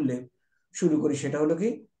কোরআন খুললে শুরু করি সেটা হলো কি,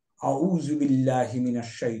 আউযু বিল্লাহি মিনাশ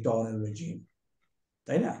শাইতানির রাজিম,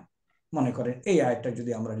 তাই না? মনে করেন এই আয়াতটা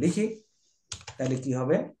যদি আমরা লিখি তাহলে কি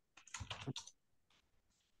হবে,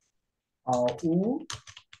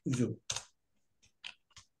 আউযু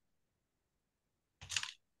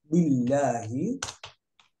বিল্লাহি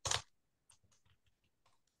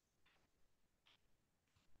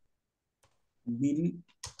বিল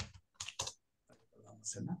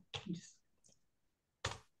না,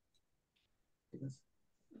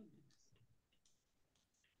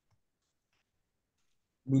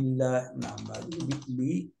 বিল্লাহ না,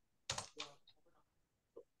 বি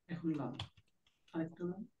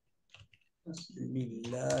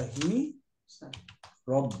বিল্লাহি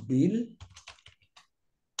রব্বিল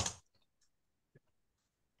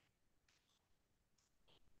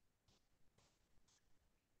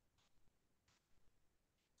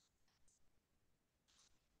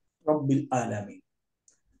রব্বিল আলামিন।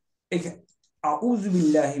 আউযু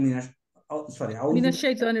বিল্লাহি মিনাশ সরি আউযু মিনাশ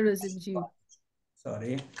শাইতানির রাজিম। জি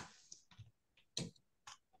সরি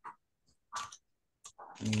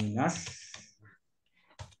মিনাশ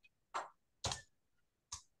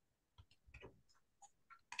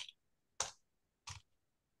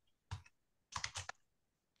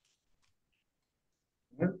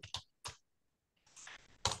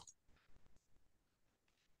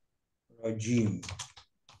রাজিম।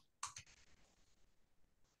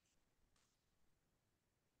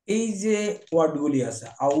 এই যে ওয়ার্ডগুলি আছে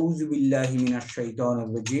আউযু বিল্লাহি মিনাশ শাইতানির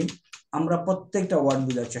রাজিম, আমরা প্রত্যেকটা ওয়ার্ড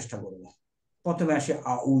বোঝার চেষ্টা করব। প্রথমে আসে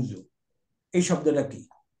আউযু। এই শব্দটা কি?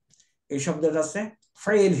 এই শব্দটা আছে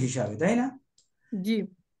ফাইল হিসাবে, তাই না? জি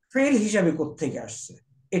ফাইল হিসাবে কোত্থেকে আসছে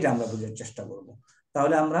এটা আমরা বোঝার চেষ্টা করব।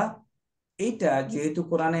 তাহলে আমরা এইটা যেহেতু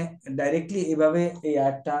কোরআনে ডাইরেক্টলি এভাবে এই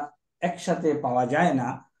আয়াতটা একসাথে পাওয়া যায় না,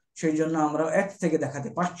 সেই জন্য আমরা এক থেকে দেখাতে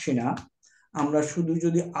পারছি না। আমরা শুধু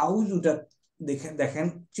যদি আউযুটা দেখেন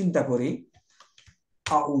চিন্তা করি,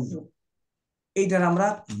 আউযু এইটার আমরা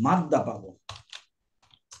মাদ্দা পাবো,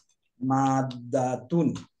 মাদ্দাতুন।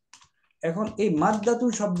 এখন এই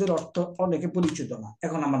মাদ্দাতুল শব্দের অর্থ অনেকে পরিচিত না,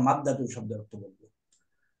 এখন আমরা মাদ্দাতুল শব্দের অর্থ বলবো।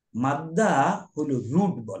 মাদ্দা হলো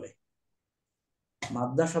রুট বলে।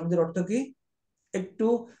 মাদ্দা শব্দের অর্থ কি? একটু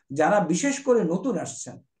যারা বিশেষ করে নতুন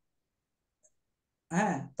আসছেন,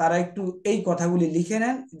 হ্যাঁ, তারা একটু এই কথাগুলি লিখে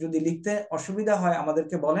নেন। যদি লিখতে অসুবিধা হয়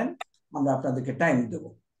আমাদেরকে বলেন, আমরা আপনাদেরকে টাইম দেব।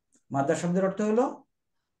 মাদ্দা শব্দের অর্থ হলো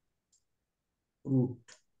রুট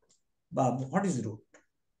বা হোয়াট ইজ রুট।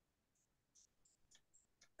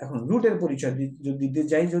 এখন রুটের পরিচয় দিতে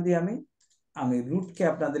যাই, যদি আমি রুটকে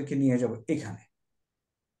আপনাদেরকে নিয়ে যাব এখানে।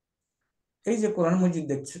 এই যে কোরআন মজিদ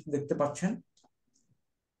দেখতে পাচ্ছেন,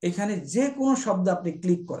 এখানে যে কোনো শব্দ আপনি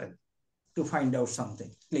ক্লিক করেন, to find out something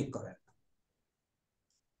click করেন।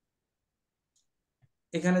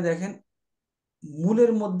 এখানে দেখেন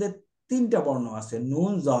মূলের মধ্যে 3টা বর্ণ আছে,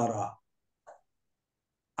 নুন জারা।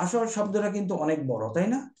 আসল শব্দটা কিন্তু অনেক বড়, তাই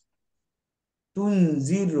না?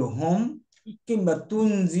 তুনজির হোম কিংবা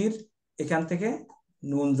তুনজির, এখান থেকে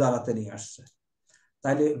নুন জারাতে নিয়ে আসছে।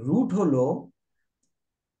 তাহলে রুট হলো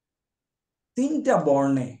 3টা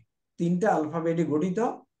বর্ণে, 3টা আলফাবেটে গঠিত,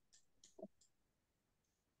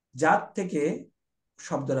 যার থেকে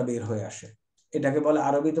শব্দটা বের হয়ে আসে। এটাকে বলে,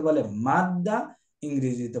 আরবিতে বলে মাদ্দা,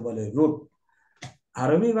 ইংরেজিতে বলে রুট।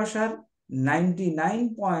 আরবি ভাষার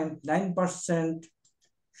 99.9%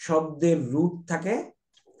 শব্দের রুট থাকে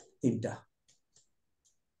 3টা,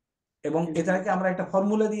 এবং এটাকে আমরা একটা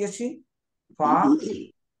ফর্মুলা দিয়েছি ফা,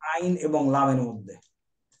 আইন এবং লামের মধ্যে।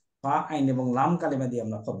 ফা, আইন এবং লাম কালিমা দিয়ে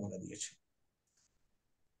আমরা ফর্মুলা দিয়েছি,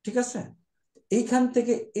 ঠিক আছে? এইখান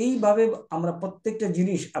থেকে এইভাবে আমরা প্রত্যেকটা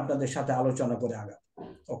জিনিস আপনাদের সাথে আলোচনা করে আগাবো।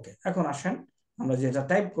 ওকে, এখন আসেন আমরা যেটা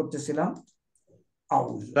টাইপ করতেছিলাম,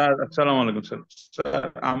 আউযু। স্যার আসসালামু আলাইকুম স্যার। স্যার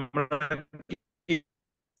আমরা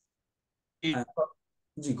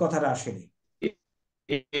জি, কথাটা আসেনি।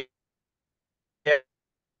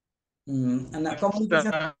 না,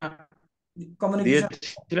 কমিউনিকেশন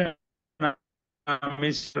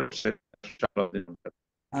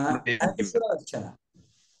হচ্ছে না।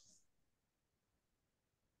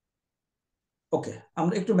 ওকে,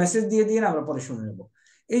 আমরা একটু মেসেজ দিয়ে দিয়ে আমরা পরে শুনে নেব।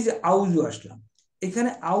 এই যে আউযু আসলাম, এখানে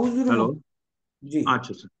আউযুর জি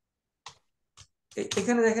আচ্ছা স্যার,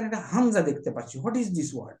 এখানে দেখেন একটা হামজা দেখতে পাচ্ছি। What is this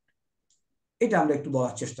word? এটা আমরা একটু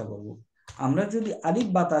বলার চেষ্টা করব। আমরা যদি আলিফ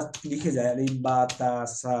বা তা লিখে যাই, আলিফ বা তা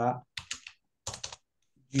সা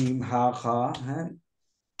জিম হা খা, হ্যাঁ,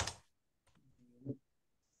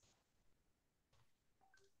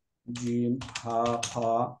 জিম হা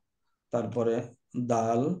খা, তারপরে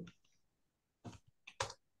দাল,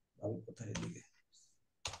 দাল কোথায় দিকে,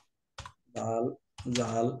 দাল,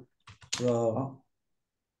 জাল, র,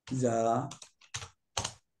 জা,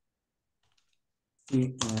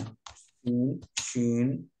 শিন,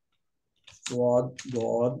 ওয়াদ,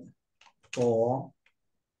 দদ, ত,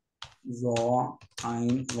 জ,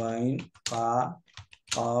 আইন, ওয়াইন, কা,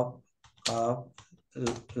 কাফ, কাফ,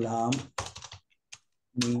 লাম,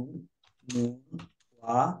 মিম, নুন,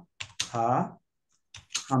 ওয়া, হা,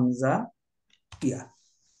 হামজা, ইয়া।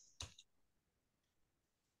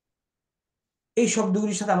 এই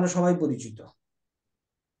শব্দগুলির সাথে আমরা সবাই পরিচিত।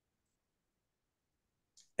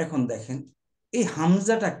 এখন দেখেন এই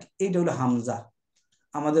হামজাটা, এইটা হলো হামজা।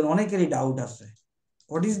 আমাদের অনেকেরই ডাউট আছে,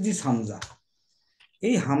 হোয়াট ইজ দিস হামজা?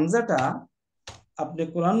 এই হামজাটা আপনি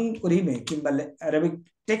কোরআন করিমে কিংবা আরবিক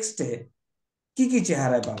টেক্সটে কি কি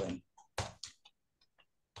চেহারায় পাবেন?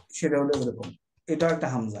 সেটা হলো এরকম, এটাও একটা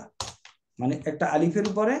হামজা, মানে একটা আলিফের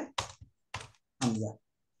উপরে হামজা।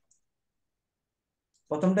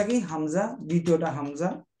 প্রথমটা কি হামজা, দ্বিতীয়টা হামজা,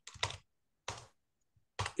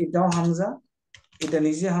 এটাও হামজা, এটা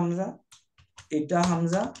নিজে হামজা, এটা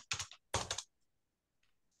হামজা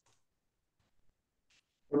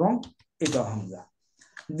এবং এটাও হামজা।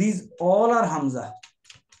 দিস অল আর হামজা।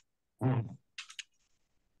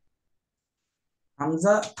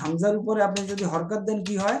 হামজা, হামজার উপরে আপনি যদি হরকত দেন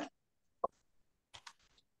কি হয়?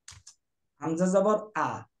 হামজা জবর আ।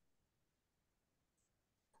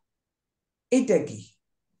 এইটা কি?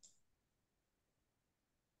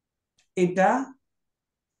 এটা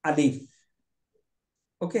আলিফ।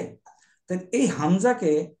 ওকে, তাহলে এই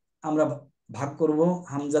হামজাকে আমরা ভাগ করব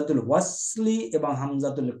হামজাতুল ওয়াসলি এবং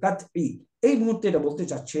হামজাতুল কাতঈ। এই মুহূর্তে এটা বলতে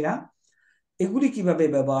চাচ্ছি না, এগুলি কিভাবে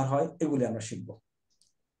ব্যবহার হয় এগুলি আমরা শিখব।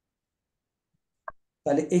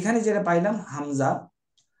 তাহলে এখানে যেটা পাইলাম হামজা,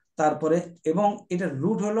 তারপরে এবং এটার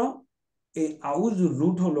রুট হলো এই আউযু।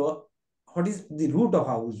 রুট হলো, what is the root of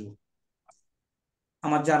আউযু?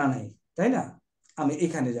 আমার জানা নাই, তাই না? আমি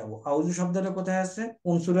এখানে যাব। আউযু শব্দটা কোথায় আছে,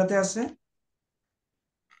 কোন সূরাতে আছে?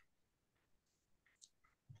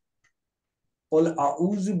 কুল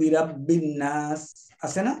আউযু বিরাব্বিন নাস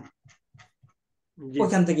আছে না?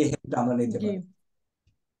 ওইখান থেকে হেল্পটা আমরা নিতে পারি।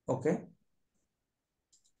 ওকে,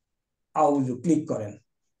 আউযু ক্লিক করেন,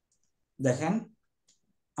 দেখেন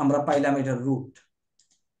আমরা পাইলাম এটার রুট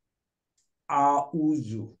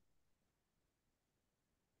আউযু।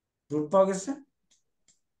 রুট পাওয়া গেছে।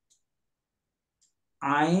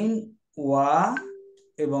 আইন, ওয়া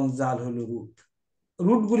এবং জাল হলো রুট।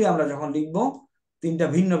 রুটগুলি আমরা যখন লিখব তিনটা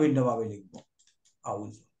ভিন্ন ভিন্ন ভাবে লিখব।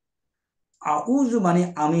 আউযু, আউযু মানে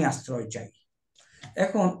আমি আশ্রয় চাই।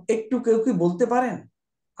 এখন একটু কেউ কি বলতে পারেন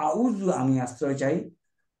আউযু আমি আশ্রয় চাই?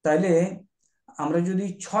 তাইলে আমরা যদি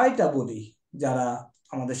 6টা বলি, যারা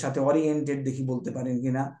আমাদের সাথে ওরিয়েন্টেড দেখি বলতে পারেন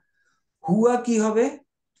কিনা। হুয়া কি হবে?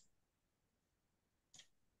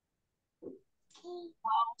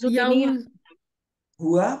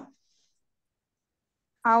 হুয়া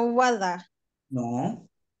আওয়ালা। নো,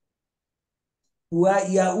 হুয়া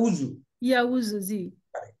ইয়াউযু। ইয়াউযু, জি।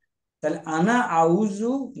 তাহলে আনা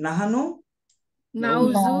আউযু, নাহানু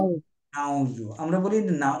নাউযু। নাউযু। আমরা বলি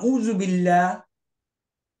নাউযু বিল্লাহ,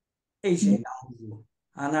 এই সেই নাউযু।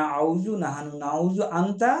 আনা আউযু, নাহানু নাউযু,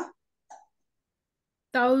 আনতা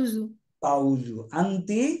তাউযু। তাউযু,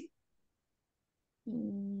 আনতি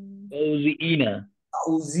তাউযিনা।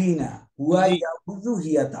 তাউযিনা, হুয়া ইয়াউযু,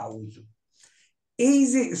 হিয়া তাউযু। এই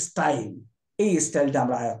যে স্টাইল, এই স্টাইলটা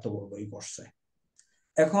আমরা আয়ত্ত করবো এই কোর্সে।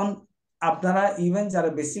 এখন আপনারা ইভেন যারা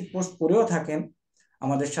বেসিক কোর্স করেও থাকেন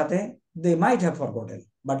আমাদের সাথে, দে মাইট হ্যাভ ফরগটেন,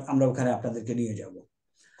 বাট আমরা ওখানে আপনাদেরকে নিয়ে যাব।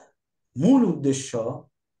 মূল উদ্দেশ্য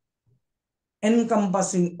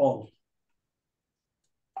এনকাম্পাসিং অল।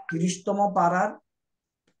 30তম পারার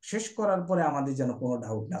শেষ করার পরে আমাদের যেন কোনো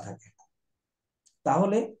ডাউট না থাকে।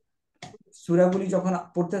 তাহলে সূরাগুলি যখন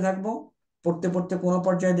পড়তে থাকবো, পড়তে পড়তে কোনো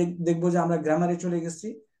পর্যায়ে দেখবো যে আমরা গ্রামারে চলে গেছি,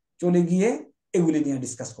 চলে গিয়ে এগুলি নিয়ে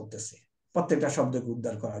ডিসকাস করতেছি প্রত্যেকটা শব্দকে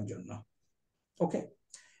উদ্ধার করার জন্য। ওকে,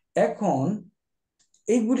 এখন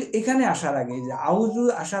এইগুলি এখানে আসার আগে, যে আউযু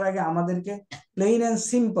আসার আগে আমাদেরকে প্লেন এন্ড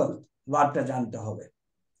সিম্পল ভার্বটা জানতে হবে।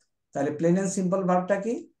 তাহলে প্লেন এন্ড সিম্পল ভার্বটা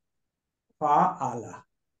কি? ফা আলা।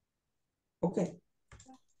 ওকে,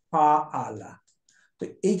 ফা আলা। তো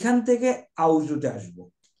এইখান থেকে আউযুতে আসব।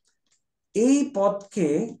 এই পদকে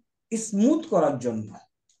স্মুথ করার জন্য,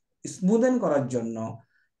 স্মুদেন করার জন্য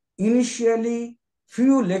ইনিশিয়ালি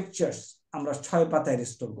ফিউ লেকচার্স আমরা 6 পাতায়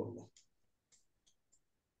রিস্টোর করব।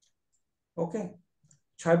 ওকে,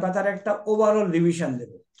 6 পাতার একটা ওভারঅল রিভিশন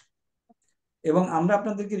দেব এবং আমরা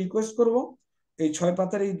আপনাদেরকে রিকোয়েস্ট করব এই 6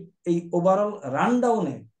 পাতার এই ওভারঅল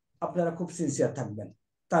রানডাউনে আপনারা খুব সিনসিয়ার থাকবেন।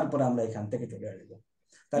 তারপরে আমরা এখান থেকে চলে আসবো।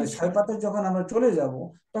 তাহলে 6 পাতায় যখন আমরা চলে যাব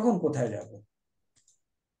তখন কোথায় যাব?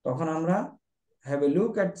 তখন আমরা have a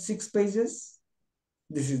look at 6 pages.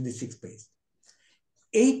 This is the 6th page.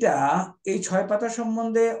 এইটা এই 6 পাতা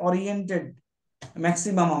সম্বন্ধে ওরিয়েন্টেড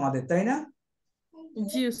ম্যাক্সিমাম আমাদের, তাই না?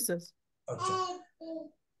 জি উস্তাদ। আচ্ছা,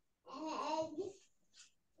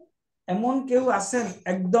 এমন কেউ আছেন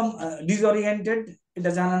একদম ডিসওরিয়েন্টেড,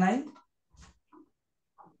 এটা জানা নাই?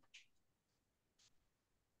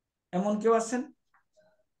 এমন কেউ আছেন?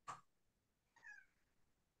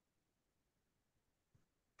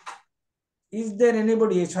 ইজ देयर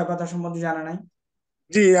এনিবডি এই 6 পাতা সম্বন্ধে জানা নাই?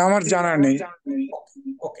 জি, আমার জানা নেই।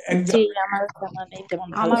 ওকে, একজন। জি, আমার জানা নেই।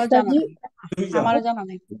 আমারও জানা নেই। আমারও জানা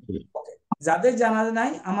নেই। যাদের জানা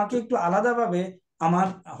নাই আমাকে একটু আলাদাভাবে আমার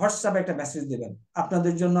হোয়াটসঅ্যাপে একটা মেসেজ দিবেন।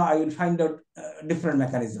 আপনাদের জন্য I will find out different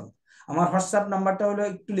mechanism. আমার হোয়াটসঅ্যাপ নাম্বারটা হলো,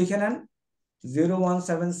 একটু লিখে নেন,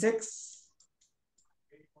 0176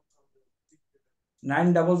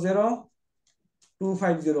 900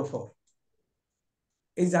 2504।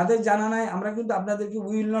 এই যাদের জানা নাই, আমরা কিন্তু আপনাদেরকে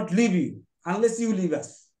we will not leave you unless you leave আস।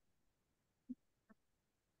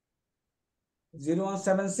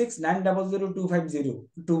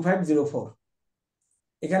 0176-900-250-2504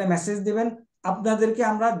 এখানে মেসেজ দিবেন। আপনাদেরকে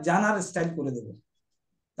আমরা জানার স্টাইল করে দেব।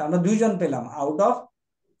 আমরা 2 জন পেলাম আউট অফ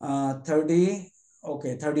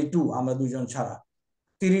 32 আমরা 2 জন ছাড়া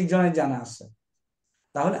 30 জনের জানা আছে।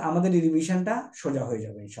 তাহলে আমাদের রিভিশনটা সোজা হয়ে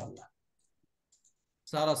যাবে ইনশাআল্লাহ।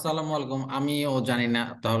 স্যার আসসালামু আলাইকুম, আমিও জানি না,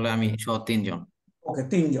 তাহলে আমি সহ 3 জন। ওকে,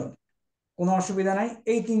 3 জন, কোনো অসুবিধা নাই।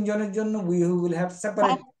 এই 3 জনের জন্য we will have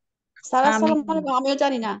separate. Sir আসসালামু আলাইকুম, আমিও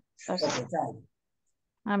জানি না। ওকে, 4,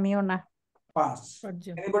 আমিও না। 5, 5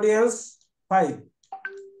 জন। Anybody else? 5।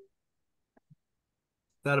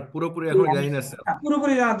 স্যার পুরোপুরি এখন জানি না স্যার।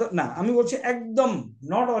 পুরোপুরি জানা তো না, আমি বলছি একদম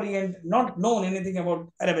not known anything about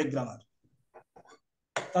Arabic grammar,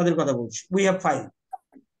 তাদের কথা বলছি। We have 5।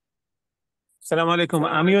 আসসালামু আলাইকুম,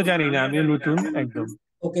 আমিও জানি না, আমিও নতুন একদম।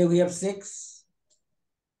 ওকে, উই হ্যাভ 6,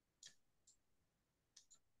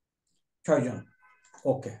 6 জন।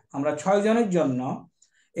 ওকে, আমরা 6 জনের জন্য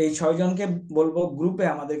এই 6 জনকে বলবো গ্রুপে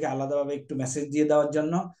আমাদেরকে আলাদাভাবে একটু মেসেজ দিয়ে দেওয়ার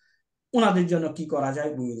জন্য। ওনাদের জন্য কি করা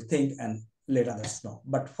যায় we will think and let others no,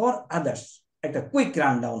 but for others একটা কুইক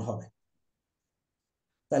রান ডাউন হবে।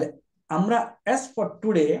 তাহলে আমরা অ্যাজ ফর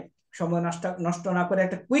টুডে সময় নষ্ট না করে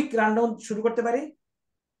একটা কুইক রান ডাউন শুরু করতে পারি।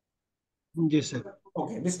 জি স্যার।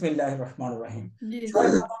 ওকে, বিসমিল্লাহির রহমানির রহিম। জি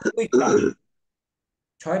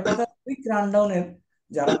 6 কথা কুইক রান ডাউনের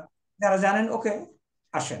যারা জানেন ওকে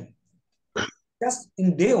আসেন। Just in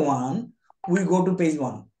day 1 we go to page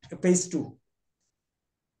 1, page 2.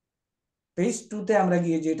 Page 2 তে আমরা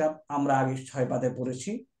গিয়ে যেটা আমরা আগে 6 পাতায়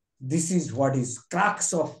পড়েছি, this is what is crux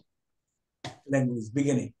of language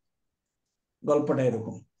beginning. গল্পটা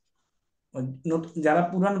এরকম। যারা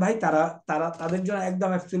পুরান ভাই তাদের জন্য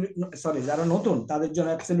একদম সরি, যারা নতুন তাদের জন্য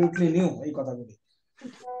অ্যাবসলিউটলি নিউ এই কথাগুলি।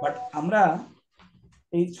 বাট আমরা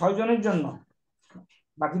এই 6 জনের জন্য,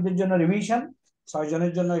 বাকিদের জন্য রিভিশন, 6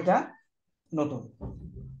 জনের জন্য এটা নতুন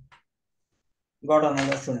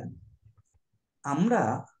ঘটনাটা শুনেন। আমরা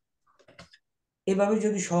এভাবে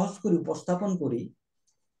যদি সহজ করে উপস্থাপন করি,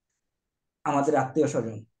 আমাদের আত্মীয়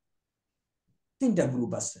স্বজন 3টা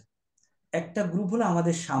গ্রুপ আছে। একটা গ্রুপ হলো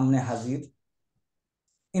আমাদের সামনে হাজির,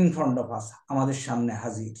 ইন ফ্রন্ট অফ আস, আমাদের সামনে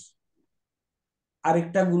হাজির।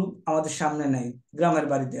 আরেকটা গ্রুপ আমাদের সামনে নাই, গ্রামের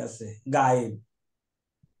বাড়িতে আছে, গায়েব।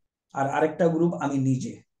 আর আরেকটা গ্রুপ আমি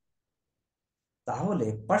নিজে। তাহলে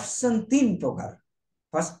পার্সন 3 প্রকার।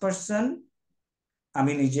 ফার্স্ট পার্সন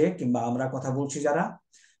আমি নিজে কিংবা আমরা কথা বলছি যারা,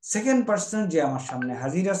 সেকেন্ড পার্সন যে আমার সামনে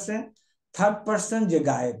হাজির আছে, থার্ড পার্সন যে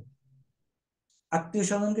গায়েব। আত্মীয়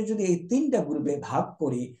স্বজনকে যদি এই 3টা গ্রুপে ভাগ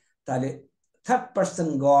করি, তাহলে থার্ড পার্সন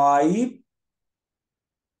গায়েব,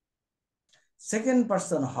 সেকেন্ড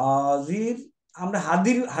পার্সন হাজির, আমরা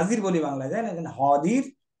হাজির বলি বাংলায়, তাই না, এখানে হাজির।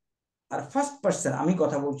 আর ফার্স্ট পার্সন আমি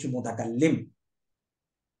কথা বলছি মুতাকাল্লিম।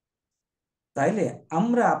 তাইলে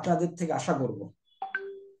আমরা আপনাদের থেকে আশা করব,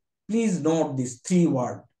 প্লিজ নোট দিস 3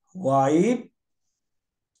 ওয়ার্ড, গায়েব,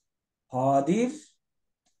 হাজির,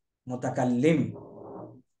 মুতাকাল্লিম।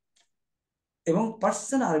 এবং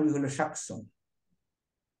পার্সন আরবি হলো শাকসুন।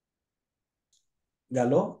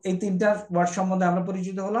 গেল, এই 3টা ওয়ার্ড সম্বন্ধে আমরা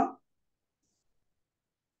পরিচিত হলাম।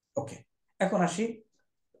 ওকে, এখন আসি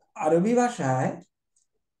আরবি ভাষায়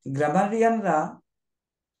গ্রামারিয়ানরা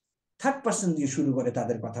থার্ড পার্সন দিয়ে শুরু করে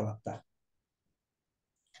তাদের কথাবার্তা।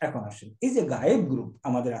 এখন আসেন এই যে গায়েব গ্রুপ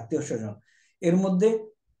আমাদের আত্মীয় স্বজন, এর মধ্যে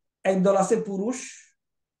একদল আছে পুরুষ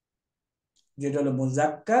যেটা হলো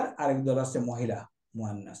মুজাক্কার, আরেক দল আছে মহিলা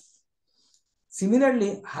মুয়ান্নাস। সিমিলারলি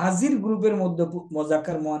হাজির গ্রুপের মধ্যে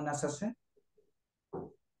মুজাক্কার মুয়ান্নাস আছে,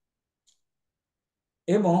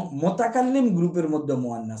 এবং মুতাকাল্লিম গ্রুপের মধ্যে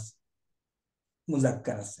মুয়ান্নাস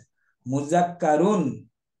মুজাক্কার আছে। মুজাক্কারুন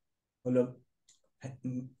হলো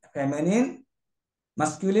ফেমিনিন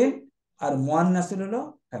মাসকুলিন, আর মুয়ান্নাস হলো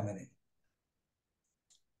ফেমিনিন।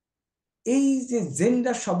 এই যে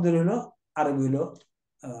জেন্ডার শব্দের হলো আরবি হলো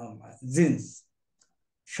জিন্স।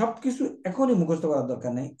 সবকিছু এখনই মুখস্থ করার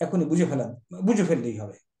দরকার নেই, এখনই বুঝে ফেললেই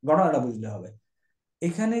হবে, ঘটনাটা বুঝলে হবে।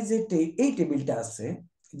 এখানে যে এই টেবিলটা আছে,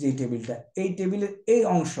 যে টেবিলটা, এই টেবিলের এই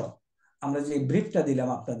অংশ আমরা যে ব্রিফটা দিলাম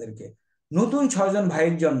আপনাদেরকে নতুন 6 জন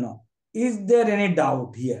ভাইয়ের জন্য, is there any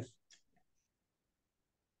doubt here?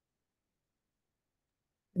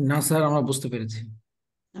 না স্যার, আমরা বুঝতে পেরেছি।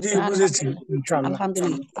 জি বুঝেছি ইনশাআল্লাহ।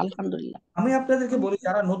 আলহামদুলিল্লাহ। আমি আপনাদেরকে বলি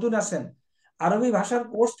যারা নতুন আছেন, আরবি ভাষার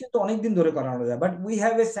কোর্স কিন্তু অনেকদিন ধরে করানো যায়, but we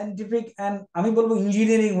have a scientific and আমি বলবো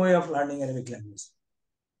engineering way of learning Arabic language.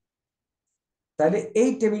 তাহলে এই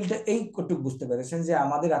টেবিলটা এই কটুক বুঝতে পেরেছেন যে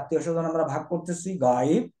আমাদের আত্মীয় স্বজন আমরা ভাগ করতেছি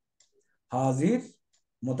গায়েব, হাজির,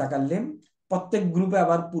 মুতাকাল্লিম। প্রত্যেক গ্রুপে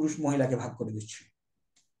আবার পুরুষ মহিলাকে ভাগ করে দিচ্ছি,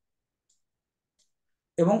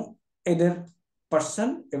 এবং এদের পার্সন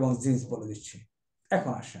এবং জিন্স বলে দিচ্ছি।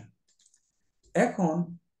 এখন আসেন এখন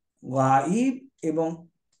গায়েব এবং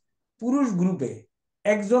পুরুষ গ্রুপে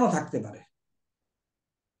একজনও থাকতে পারে।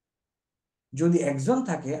 যদি একজন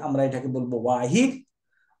থাকে আমরা এটাকে বলবো ওয়াহিদ।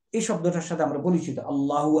 এই শব্দটার সাথে আমরা পরিচিত,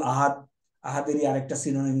 আল্লাহু আহাদ, আহাদেরই আরেকটা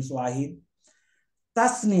সিনোনিমস ওয়াহিদ।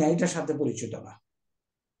 তাসনিয়া এটার সাথে পরিচিত না।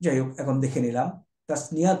 যাই হোক, এখন দেখে নিলাম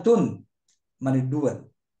তাসনিয়াতুন মানে ডুয়েল,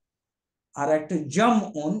 আর একটা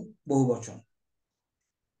জামউন বহু বচন।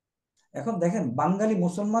 এখন দেখেন বাঙালি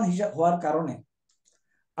মুসলমান হিসাব হওয়ার কারণে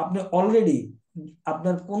আপনি অলরেডি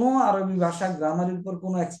আপনার কোনো আরবি ভাষা গ্রামারের উপর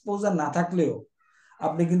কোনো এক্সপোজার না থাকলেও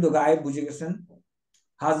আপনি কিন্তু গায়েব বুঝে গেছেন,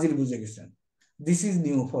 হাজির বুঝে গেছেন। This is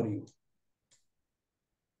new for you.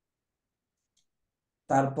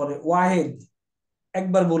 তারপরে ওয়াহেদ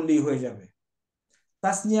একবার বললেই হয়ে যাবে,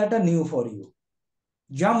 তাসনিয়াটা নিউ ফর ইউ।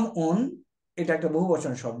 জামউন এটা একটা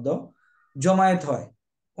বহুবচন শব্দ, জমায়েত হয়,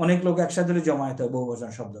 অনেক লোক একসাথে জমায়েত হয়,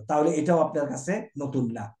 বহুবচন শব্দ, তাহলে এটাও আপনার কাছে নতুন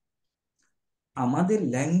না। আমাদের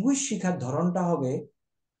ল্যাঙ্গুয়েজ শেখার ধরনটা হবে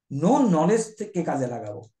নন নলেজ থেকে কাজে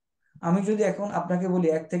লাগাবো। আমি যদি এখন আপনাকে বলি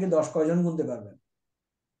 1 থেকে 10 কয়জন গুনতে পারবেন?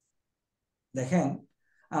 দেখেন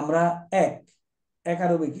আমরা এক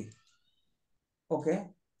আরবি কি? ওকে,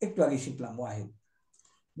 একটু আগে শিখলাম ওয়াহিদ।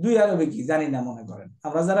 2 আরবি কি জানি না, মনে করেন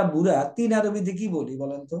আমরা যারা বুড়া 3 আরবিতে কি বলি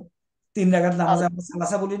বলেন তো? 3 রাকাত নামাজে আমরা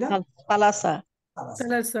সালাসা বলি না? সালাসা।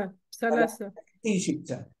 সালাসা সালাসা। 3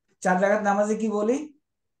 শিখছেন। 4 রাকাত নামাজে কি বলি?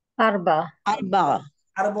 আরবা। আরবা।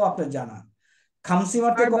 আরবো আপনার জানা। খামসি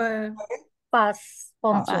মারতে আরবা। 5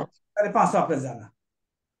 5 তাহলে 5 আপনার জানা।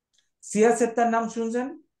 সিয়াসেত্তার নাম শুনছেন?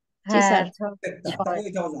 জি স্যার। তাহলে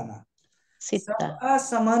এটাও জানা। সিত্তা।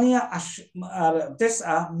 সামানিয়া আর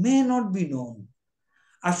তেসআ মে নট বি নোন।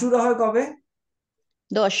 আশুরা হয় কবে?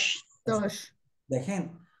 10। দেখেন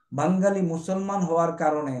বাঙালি মুসলমান হওয়ার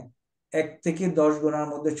কারণে 1 থেকে 10 গোনার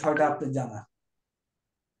মধ্যে 6টা আপনি জানা।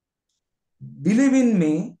 বিলিভ ইন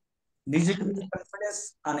মি, নিজেকে কনফিডেন্স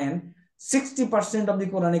আনেন, 60% অফ দি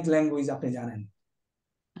কোরআনিক ল্যাঙ্গুয়েজ আপনি জানেন।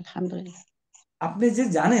 আলহামদুলিল্লাহ। আপনি যে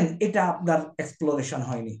জানেন এটা আপনার এক্সপ্লোরেশন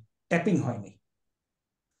হয়নি, ট্যাপিং হয়নি।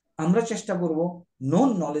 আমরা চেষ্টা করব নন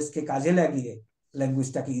নলেজকে কাজে লাগিয়ে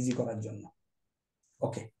ল্যাঙ্গুয়েজটাকে ইজি করার জন্য।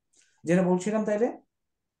 ওকে, যেটা বলছিলাম, তাইলে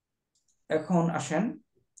এখন আসেন,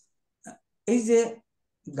 এই যে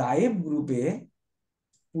গায়েব গ্রুপে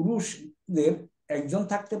পুরুষদের একজন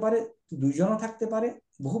থাকতে পারে, 2 জনও থাকতে পারে,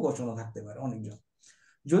 বহু বচনও থাকতে পারে, অনেকজন।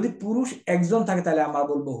 যদি পুরুষ একজন থাকে তাহলে আমরা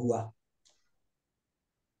বলবো হুয়া,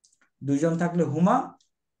 2 জন থাকলে হুমা,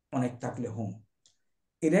 অনেক থাকলে হুম।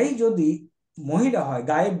 এরাই যদি মহিলা হয়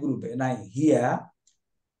গায়েব গ্রুপে নাই হিয়া,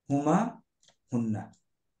 হুমা, হুন্না।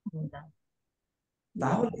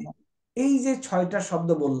 তাহলে এই যে 6টা শব্দ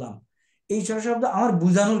বললাম, এই 6 শব্দ আমার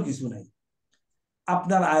বুঝানোর কিছু নাই,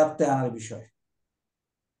 আপনার আয়ত্তে আনার বিষয়।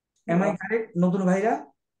 এম আই কারেক্ট নতুন ভাইরা?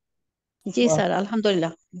 জি স্যার,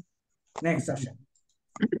 আলহামদুলিল্লাহ। নেক্সট আসেন,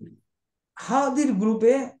 হাজির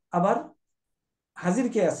গ্রুপে আবার হাজির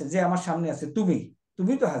কে আছে? যে আমার সামনে আছে,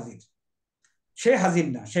 তুমি তো হাজির, সে হাজির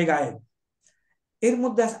না, সে গায়েব। এর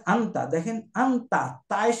মধ্যে আছে আন্তা। দেখেন আন্তা,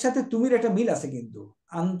 তার সাথে তুমির একটা মিল আছে কিন্তু,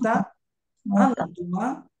 আন্তা, আন্তুমা,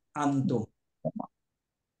 আন্তুম।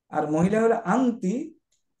 আর মহিলা হলো আন্তি,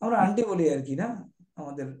 আমরা আন্টি বলি আর কি না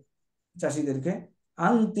আমাদের চাষিদেরকে,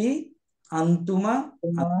 আন্তি, আন্তুমা,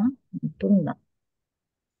 আন্তুম।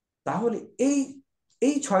 তাহলে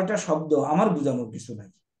এই 6টা শব্দ আমার বোঝানোর কিছু নাই,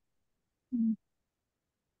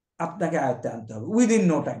 আপনাকে আয়ত্তে আনতে হবে উইদিন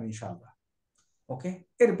নো টাইম ইনশাআল্লাহ। ওকে,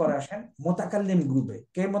 এরপরে আসেন মুতাকাল্লিম গ্রুপে।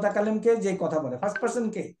 কে মুতাকাল্লিম? কে যে কথা বলে, ফার্স্ট পারসন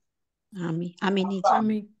কে? আমি নিজে।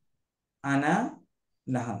 আনা,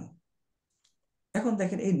 নাহানু। এখন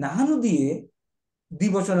দেখেন এই নাহানু দিয়ে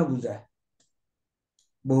দ্বিবচনে বুঝায়,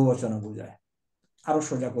 বহুবচনে বুঝায়, আরো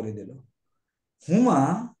সোজা করে দিল। হুমা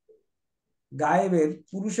গায়েবের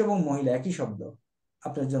পুরুষ এবং মহিলা একই শব্দ,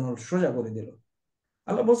 আপনার জন্য সোজা করে দিল।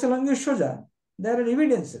 আল্লাহ বলছিলেন যে সোজা, দেয়ার আর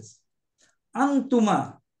এভিডেন্সেস। আনতুমা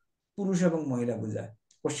পুরুষ এবং মহিলা বুঝায়।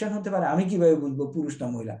 কোশ্চেন হতে পারে আমি কিভাবে বুঝবো পুরুষ না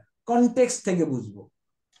মহিলা? কনটেক্সট থেকে বুঝবো।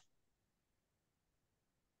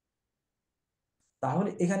 তাহলে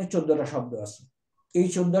এখানে 14টা শব্দ আছে। এই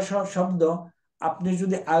 14টা শব্দ আপনি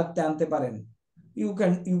যদি আয়ত্তে আনতে পারেন, ইউ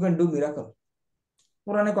ক্যান ডু মিরাকল।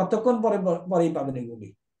 কোরআনে কতক্ষণ পরেই পাবেন এগুলি।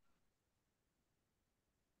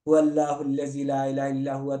 হুয়াল্লাহুল্লাযী লা ইলাহা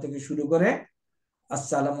ইল্লা হুয়া থেকে শুরু করে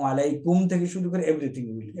আসসালামু আলাইকুম থেকে শুরু করে এভরিথিং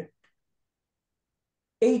ইউ উইল গেট।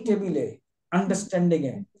 এই টেবিলে আন্ডারস্ট্যান্ডিং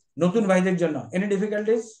এ নতুন ভাইদের জন্য এনি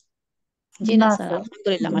ডিফিকাল্টিজ? জি না স্যার,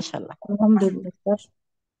 আলহামদুলিল্লাহ, মাশাআল্লাহ। আলহামদুলিল্লাহ স্যার।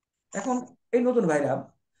 এখন এই নতুন ভাইরা,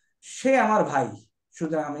 সে আমার ভাই,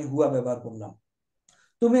 সুতরাং আমি হুয়া ব্যবহার করলাম।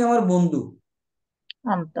 তুমি আমার বন্ধু,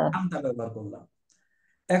 আনতা ব্যবহার করলাম।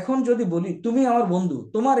 এখন যদি বলি তুমি আমার বন্ধু,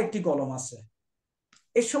 তোমার একটি কলম আছে,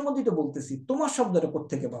 এর সম্বন্ধে তো বলতেছি, তোমার শব্দটা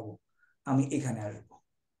কোত্থেকে পাবো? আমি এখানে আসবো,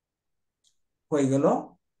 হয়ে গেল,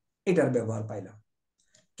 এটার ব্যবহার পাইলাম।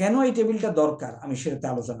 কেন এই টেবিলটা দরকার আমি সেটাতে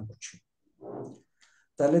আলোচনা করছি।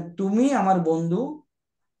 তাহলে তুমি আমার বন্ধু,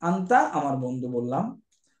 আন্তা আমার বন্ধু বললাম,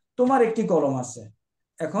 তোমার একটি কলম আছে,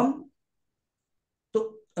 এখন তো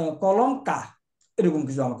কলম কা, এরকম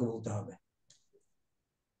কিছু আমাকে বলতে হবে।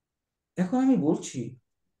 এখন আমি বলছি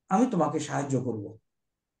আমি তোমাকে সাহায্য করব,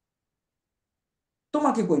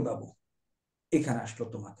 তোমাকে কই পাবো? এখানে আসলো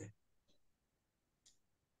তোমাকে।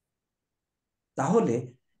 তাহলে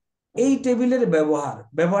এই টেবিলের ব্যবহার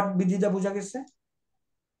বিধিটা বোঝা গেছে?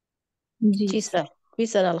 জি স্যার, জি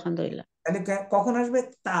স্যার, আলহামদুলিল্লাহ। তাহলে কখন আসবে?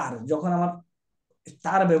 তার, যখন আমার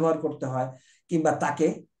তার ব্যবহার করতে হয়, কিংবা তাকে।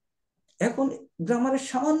 এখন গ্রামারের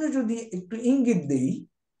সামান্য যদি একটু ইঙ্গিত দেই,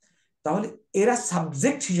 তাহলে এরা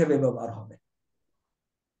সাবজেক্ট হিসেবে ব্যবহার হবে।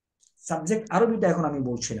 সাবজেক্ট আরবিটা এখন আমি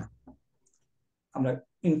বলছি না, আমরা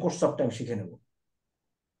ইন কোর্স অফ টাইম শিখে নেব।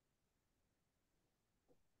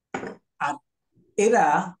 আর এরা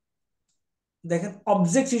দেখেন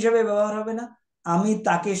অবজেক্ট হিসেবে ব্যবহার হবে না। আমি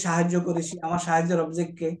তাকে সাহায্য করেছি, আমার সাহায্যের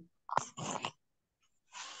অবজেক্ট কে?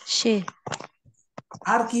 সে।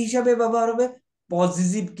 আর কি হিসাবে ব্যবহার হবে?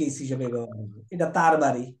 পজিটিভ কেস হিসেবে ব্যবহার হবে। এটা তার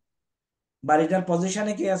বাড়ি, বাড়িটার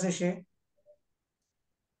পজিশনে কে আছে? সে।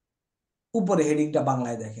 উপরে হেডিংটা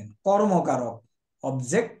বাংলায় দেখেন, কর্মকারক,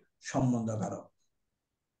 অবজেক্ট সম্বন্ধকারক,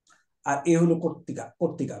 আর এ হলো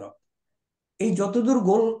কর্তৃকারক। এই যতদূর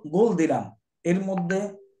গোল গোল দিলাম, এর মধ্যে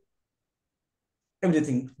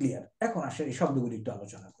এভরিথিং ক্লিয়ার। এখন আসলে এই শব্দগুলি একটু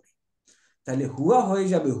আলোচনা করি। তাহলে হুয়া হয়ে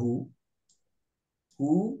যাবে হু,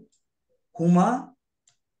 হু, হুমা,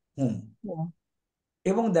 হুম।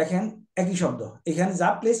 এবং দেখেন একই শব্দ এখানে যা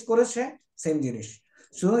প্লেস করেছে সেম জিনিস।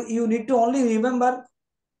 So you need to only remember,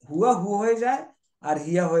 হুয়া হু হয়ে যায় আর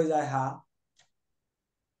হিয়া হয়ে যায় হা,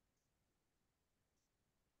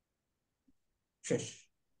 শেষ।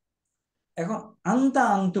 এখন আন্তা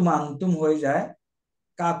আন্তুমা আন্তুম হয়ে যায়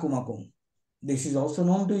কাকুমাকুম। This is also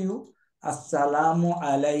known to you. আসসালামু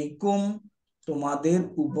আলাইকুম, তোমাদের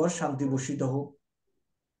উপর শান্তি বর্ষিত হোক।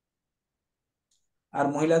 আর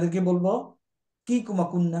মহিলাদেরকে বলবো কি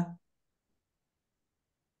কুমাকুন্না।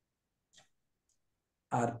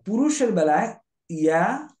 আর পুরুষের বেলায় ইয়া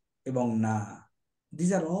এবং না,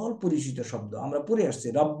 দিস আর অল পরিচিত শব্দ, আমরা পড়ে আসছি।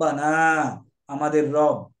 রব্বানা, আমাদের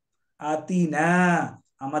রব, আতিনা,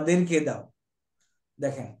 আমাদেরকে দাও।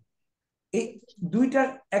 দেখেন এই দুইটার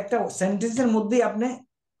একটা সেন্টেন্সের মধ্যেই আপনি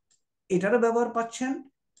এটারও ব্যবহার পাচ্ছেন,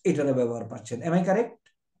 এটারও ব্যবহার পাচ্ছেন। M I correct?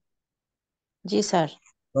 G sir.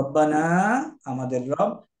 রব্বানা, আমাদের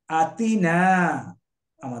রব, আতিনা,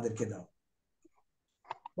 আমাদেরকে দাও।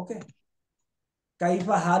 ওকে।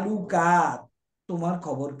 কাইফা হালুকা, তোমার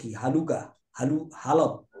খবর কি? হালুকা,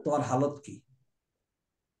 হালত, তোমার হালত কি?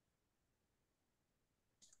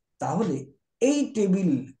 তাহলে এই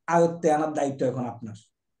টেবিল আয়ত্তে আনার দায়িত্ব এখন আপনার।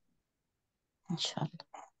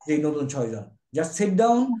 যে নতুন 6 জন, just sit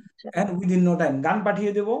down and within no time গান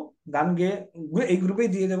পাঠিয়ে দেব, গান গেয়ে এই গ্রুপে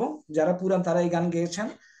দিয়ে দেব। যারা পুরান তারা এই গান গেয়েছেন,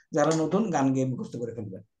 যারা নতুন গান গেয়ে মুখস্থ করে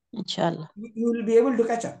ফেলবেন ইনশাআল্লাহ। You will be able to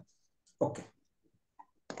catch up. ওকে।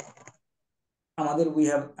 আমাদের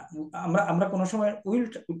আমরা কোনো সময় will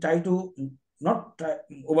try to not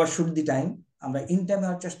overshoot the time. আমরা ইন টাইম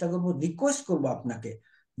হওয়ার চেষ্টা করব, রিকোয়েস্ট করব আপনাকে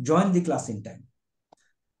join the class in time.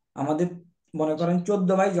 আমাদের মনে করেন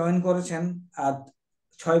 14 ভাই জয়েন করেছেন, আর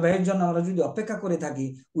 6 ভাইয়ের জন্য আমরা যদি অপেক্ষা করে থাকি,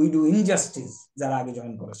 উই ডু ইনজাস্টিস যারা আগে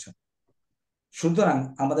জয়েন করেছেন। সুতরাং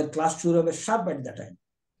আমাদের ক্লাস শুরু হবে শার্প এট দ্য টাইম।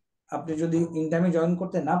 আপনি যদি ইন টাইমে জয়েন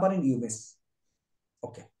করতে না পারেন, ইউ মিস।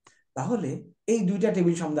 ওকে। তাহলে এই দুইটা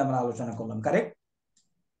টেবিল সম্বন্ধে আমরা আলোচনা করলাম, কারেক্ট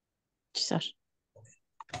স্যার?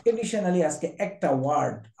 এডিশনালি আজকে একটা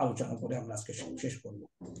ওয়ার্ড আলোচনা করে আমরা আজকে শেষ করব।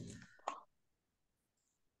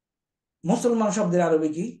 মুসলমান শব্দের আরবি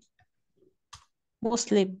কি?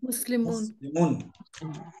 মুসলিম। মুসলিমুন।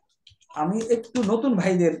 আমি একটু নতুন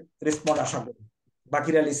ভাইদের রেসপন্স আশা করি,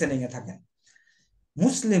 বাকিরা লিসেনিং এ থাকেন।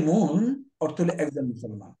 মুসলিমুন অর্থ হলো একজন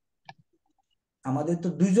মুসলমান। আমাদের তো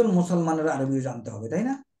 2 জন মুসলমানের আরবিও জানতে হবে, তাই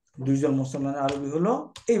না? 2 জন মুসলমানের আরবি হলো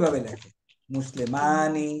এইভাবে লেখে,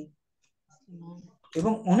 মুসলিমানি।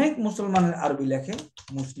 এবং অনেক মুসলমানের আরবি লেখে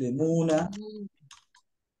মুসলিমুনা।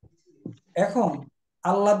 এখন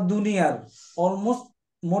আল্লাহ দুনিয়ার অলমোস্ট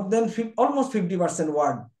 50%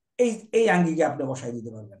 ওয়ার্ড এই আঙ্গিকে আপনি বসাই দিতে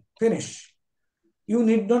পারবেন। Finish. You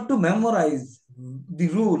need not to memorise the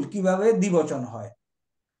rule, কিভাবে দ্বিবচন হয়।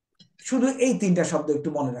 শুধু এই 3টা শব্দ একটু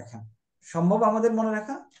মনে রাখেন। সম্ভব আমাদের মনে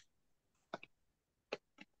রাখা?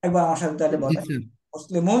 একবার আমার সাথে তাহলে বলেন,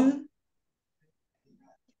 মুসলিমুন,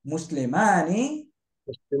 মুসলিমানি,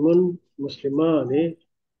 মুসলিমুন, মুসলিমানি,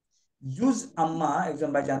 জুজ আম্মা একজন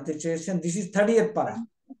ভাই জানতে চেয়েছেন, দিস ইজ 30th পারা,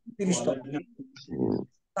 30টা।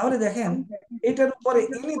 তাহলে দেখেন এটার উপরে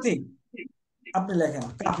এনিথিং আপনি লেখেন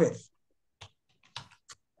কাফের,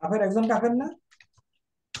 কাফের একজন কাফের না?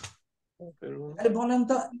 আরে বলেন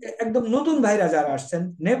তো, একদম নতুন ভাইরা যারা আসছেন,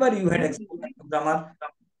 never you had exposed two grammar,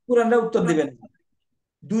 কুরআনরা উত্তর দিবেন।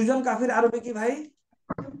 দুইজন কাফির আরবি কি ভাই?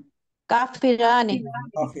 কাফিরানি।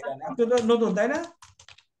 কাফিরানি। আপনি তো নতুন তাই না?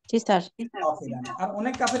 জি স্যার। কাফিরানি। আর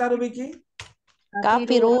অনেক কাফির আরবি কি?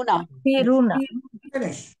 কাফিরুনা। ফিরুনা।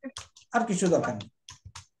 ফিনিশ। আর কিছু দরকার নেই।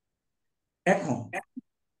 এখন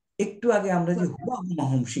একটু আগে আমরা যে হুয়া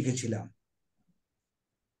মাহুম শিখেছিলাম,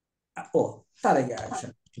 ও তার আগে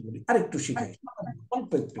বলি আর একটু শিখে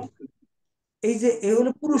অল্প একটু। এই যে এ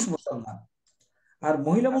হলো পুরুষ মুসলমান, আর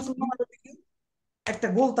মহিলা মুসলমান একটা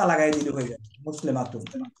গোলতা লাগাই দিলে হয়ে যাবে মুসলিমাতুন।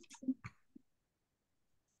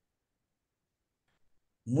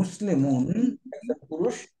 মুসলিমুন একজন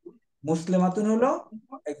পুরুষ, মুসলিমাতুন হলো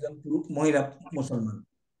একজন মহিলা মুসলমান।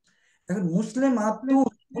 এখন মুসলিমাতুন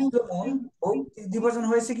মুসলিমুন দ্বিবচন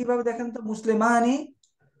হয়েছে কিভাবে দেখেন তো? মুসলিমানি,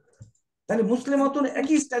 তাহলে মুসলিমাতুন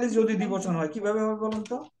একই স্টাইলে যদি দ্বিবচন হয় কিভাবে হবে বলুন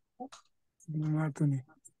তো?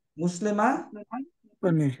 মুসলিমা,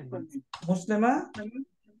 মুসলিমা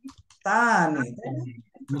তানি।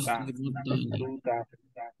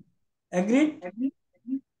 এগ্রিড?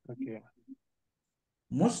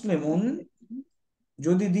 মুসলিমুন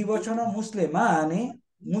যদি দ্বিবচন মুসলিমানি,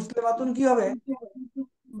 মুসলিমাতুন কি হবে?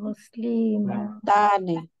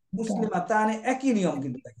 মুসলিমাতানি। মুসলিমাতানি। একই নিয়ম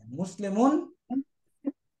কিন্তু দেখেন, মুসলিমুন,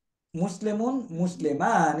 মুসলিমুন,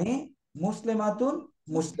 মুসলিমানি, মুসলিমাতুন,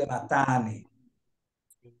 মুসলিমাতানি।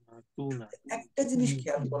 একটা জিনিস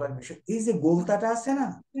খেয়াল করার বিষয়, এই যে গোলতাটা আছে না,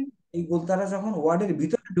 এই গোলতাটা যখন ওয়ার্ডের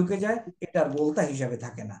ভিতরে ঢুকে যায় এটার গোলতা হিসাবে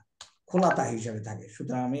থাকে না, খোলাতা হিসাবে থাকে।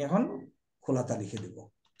 সুতরাং আমি এখন খোলাতা লিখে দেব,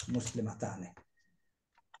 মুসলিমাতানি,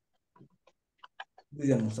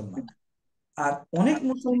 দুইজন মুসলমান। আর অনেক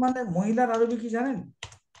মুসলমানের মহিলার আরবি কি জানেন?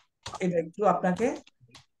 এটা একটু আপনাকে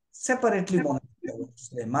সেপারেটলি মনে রাখতে হবে,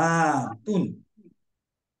 মুসলিমাতুন।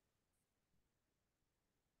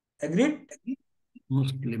 এগ্রিড?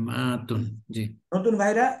 মুসলিমাতুন। জি। নতুন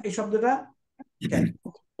ভাইরা এই শব্দটা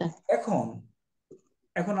এখন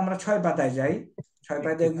এখন আমরা 6 পাতায় যাই। 6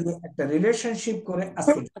 পাতায় গিয়ে একটা রিলেশনশিপ করে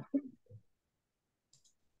আজকে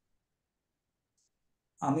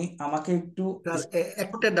আমাকে একটু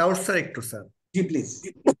একটা ডাউট স্যার, একটু স্যার। জি প্লিজ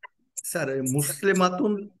স্যার,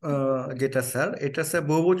 মুসলিমাতুন যেটা স্যার, এটা স্যার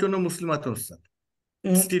বহুবচন মুসলিমাতুন স্যার,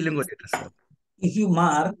 স্ত্রীলিঙ্গ যেটা sir. if you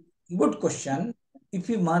mark, good question, if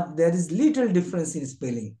you mark, there is little difference in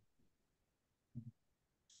spelling.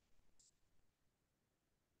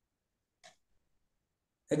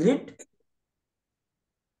 Agreed?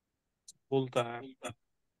 গোলতা,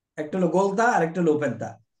 একটা হলো গোলতা আর একটা হলো ওপেনতা।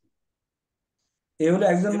 এ হলো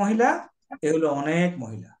একজন মহিলা, এ হলো অনেক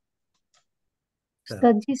মহিলা।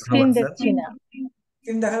 স্ক্রিন দেখছি না।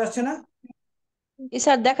 স্ক্রিন দেখা যাচ্ছে না?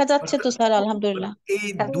 স্যার দেখা যাচ্ছে তো স্যার, আলহামদুলিল্লাহ। এই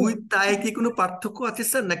দুই তায়ে কি কোনো পার্থক্য আছে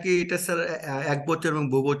স্যার, নাকি এটা স্যার এক বচন এবং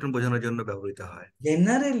বহুবচন বোঝানোর জন্য ব্যবহৃত হয়?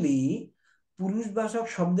 জেনারেলি পুরুষবাচক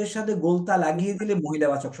শব্দের সাথে গোলতা লাগিয়ে দিলে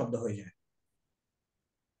মহিলাবাচক শব্দ হয়ে যায়।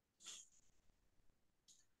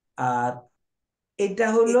 আর এটা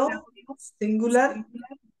হলো সিঙ্গুলার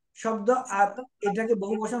শব্দ, আর এটাকে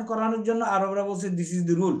বহুবচন করানোর জন্য আরবরা বলছে দিস ইজ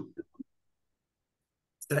দ্য রুল।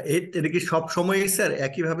 এটা কি সব সময় স্যার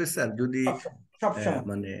একই ভাবে স্যার? যদি সবসময়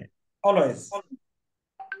মানে অলওয়েজ।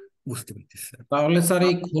 বুঝতে পারছি স্যার। তাহলে স্যার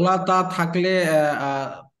এই খোলাতা থাকলে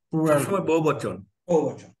সবসময় বহুবচন।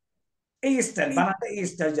 বহুবচন এই স্টাইল বানাতে, এই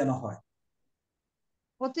স্টাইল যেন হয়।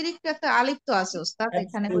 অতিরিক্ত একটা আলিফ তো আছে ওস্তাদ,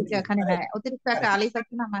 এখানে বলতে এখানে নাই, অতিরিক্ত একটা আলিফ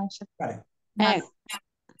আছে না মায়ের সাথে। হ্যাঁ,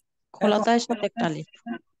 খোলাতার সাথে একটা আলিফ।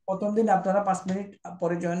 প্রথম দিন আপনারা 5 মিনিট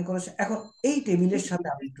পরে জয়েন করেছেন, এখন এই টেবিলের সাথে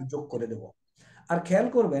আমি একটু যোগ করে দেব। আর খেয়াল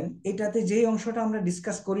করবেন এটাতে যে অংশটা আমরা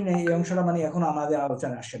ডিসকাস করি না, এই অংশটা মানে এখন আমাদের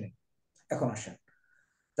আলোচনা আসেনি, এখন আসেন।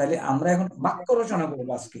 তাহলে আমরা এখন বাক্য রচনা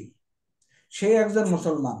করবো আজকে। সে একজন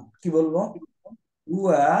মুসলমান, কি বলবো?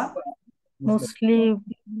 হুয়া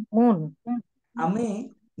মুসলিমুন। আমি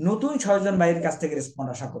নতুন 6 জন ভাইয়ের কাছ থেকে রেসপন্ড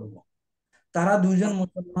আশা করব। তারা 2 জন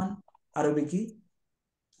মুসলমান, আরবি কি?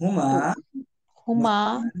 হুমা হুমা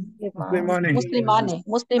মুসলিমানে।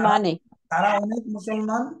 মুসলিমানে। তারা অনেক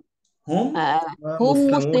মুসলমান, হুম হুম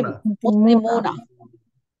মুসলিমুনা।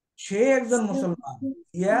 সে একজন মুসলমান,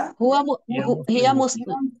 হিয়া হিয়া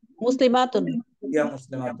মুসলিমাতুন। হিয়া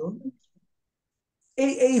মুসলিমাতুন।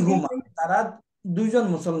 এই হুমা তারা 2 জন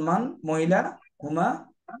মুসলমান মহিলা, হুমা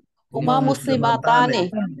হুমা মুসলিমাতানে।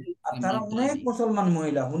 আর তারা অনেক মুসলমান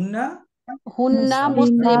মহিলা, হুন্না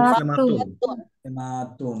মুসলিমাতুন।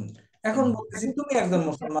 মুসলিমাতুন। এখন বলতেছি তুমি একজন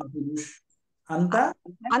মুসলমান পুরুষ, আনতা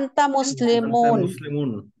আনতা মুসলিমুন। মুসলিমুন।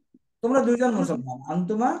 তোমরা দুইজন মুসলমান।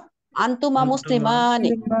 আনতুমা আনতুমা মুসলিমানি।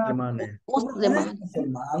 মুসলিমানে। মুসলিমান।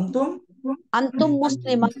 মুসলমান। আনতুম আনতুম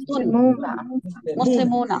মুসলিমাতুন।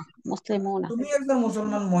 মুসলিমুনা। মুসলিমুনা। তুমি একজন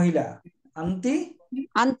মুসলমান মহিলা। আনতি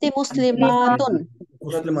আনতি মুসলিমাতুন।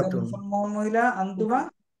 তোমরা দুইজন মুসলমান মহিলা। আনতুমা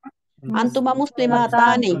আনতুমা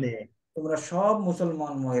মুসলিমাতানি। তোমরা সব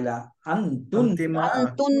মুসলমান মহিলা।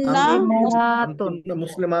 আনতুন্না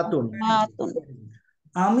মুসলিমাতুন।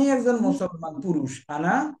 আমি একজন মুসলমান পুরুষ।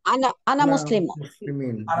 আনা মুসলিম।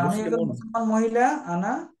 মুসলিমিন। আর আমি একজন মুসলমান মহিলা।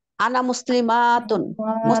 আনা মুসলিমাতুন।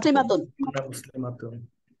 মুসলিমাতুন। মুসলিমাতুন।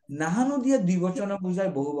 নাহানু দিয়ে দ্বিবচন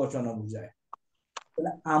বুঝায়, বহু বচন বুঝায়।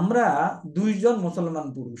 তাহলে আমরা দুইজন মুসলমান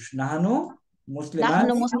পুরুষ। নাহানু মুসলিমান।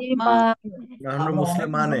 নাহনু মুসলিমান। নাহনু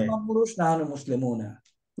মুসলিমানে। পুরুষ। নাহানু মুসলিমুনা।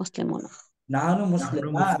 মুসলিমুনা। নাহানু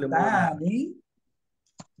মুসলিমাতানি।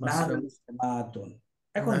 নাহানু মুসলিমাতুন।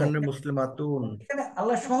 এখন মুসলিমাতুন। এখানে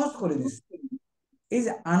আল্লাহ সহজ করে দিচ্ছে। এই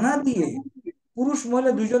যে আনা দিয়ে পুরুষ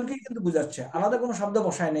মহিলা দুইজনকে কিন্তু বুঝাচ্ছে, আলাদা কোনো শব্দ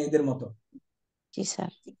বসায় নাই এদের মতো। জি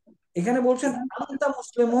স্যার। এখানে বলছেন আনতা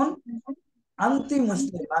মুসলিমুন, আনতি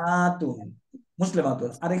মুসলিমাতুন। মুসলিমাতুন।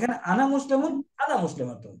 আর এখানে আনা মুসলিমুন, আনা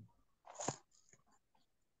মুসলিমাতুন।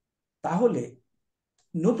 তাহলে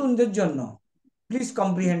নতুনদের জন্য প্লিজ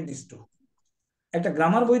কম্প্রিহেন্ড দিস টু। একটা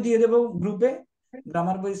গ্রামার বই দিয়ে দেবো গ্রুপে,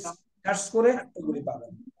 গ্রামার বই সার্চ করে এগুলি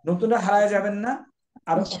পাবেন। নতুনরা হারায় যাবেন না।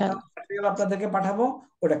 আরো ম্যাটেরিয়াল আপনাদেরকে পাঠাবো,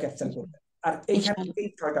 ওটা ক্যাপচার করবেন। আর এইখানে এই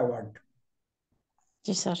 6টা ওয়ার্ড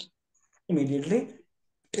জি স্যার ইমিডিয়েটলি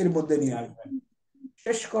এর মধ্যে নিয়ে আসবেন।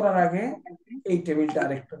 শেষ করার আগে এই টেবিলটা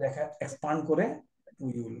আরেকটু দেখা এক্সপান্ড করে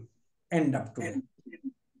we will end up to.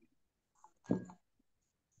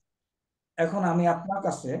 এখন আমি আপনার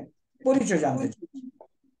কাছে পরিচয় জানতে চাই।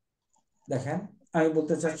 দেখেন, আমি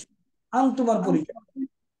বলতে চাচ্ছি আনতুমার পরিচয়।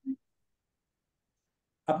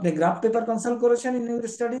 আপনি গ্রাফ পেপার কনসাল্ট করেছেন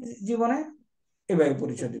ইউনিভার্সিটি স্টাডি জীবনে, এভাবে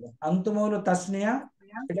পরিচয় দিবেন। আনতুমা হলো তাসনিয়া,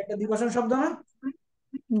 এটা একটা দ্বিবচন শব্দ না?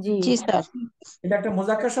 জি স্যার। এটা একটা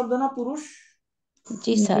মুজাক্কার শব্দ না, পুরুষ?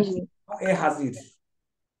 জি স্যার। এ হাজির।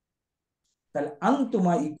 তাহলে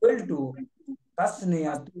আনতুমা ইকুয়াল টু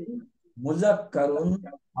তাসনিয়াতু মুজাক্কারুন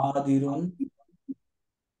হাদিরুন।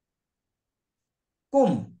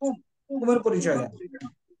 কুম, কুমের পরিচয় দেন।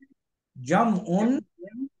 জামউন,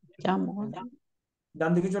 জামউন।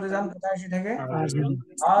 ডান দিকে চলে যান, কোথায় আসি থেকে?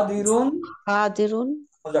 হাদিরুন, হাদিরুন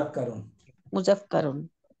মুজাক্কারুন। মুজাক্কারুন।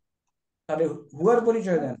 তাহলে হুয়ার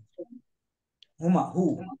পরিচয় দেন। হুমা, হু।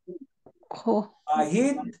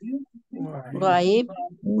 ওয়াহিদ, গায়েব।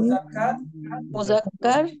 মুজাক্কার,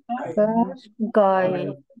 মুজাক্কার,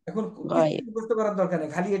 গায়েব। এখন মুখস্থ করার দরকার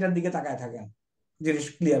নেই, খালি এটার দিকে তাকায় থাকেন, জিনিস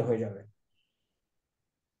ক্লিয়ার হয়ে যাবে।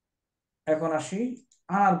 এখন আসি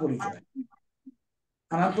আনার পরিচয়।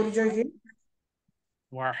 আনার পরিচয় কি?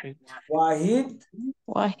 ওয়াহিদ। ওয়াহিদ,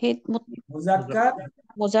 ওয়াহিদ মুজাক্কার,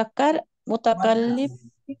 মুজাক্কার, মুতাকাল্লিম,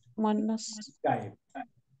 মুন্নাস, গায়েব।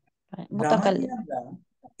 মুতাকাল্লিম।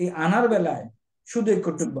 এই আনার বেলায় শুধু এই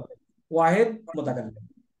কটুক বলে ওয়াহিদ মুতাকাল্লিম।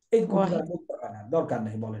 এই কটুক দরকার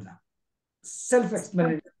নেই, বলে না, সেলফ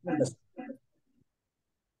এক্সপ্লেনেটরি।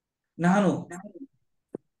 নাহানু,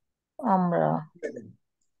 আমরা।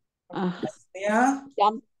 তাসনিয়া,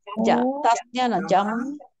 তাসনিয়া না,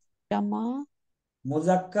 জামা,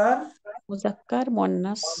 মুজাক্কার, মুজাক্কার,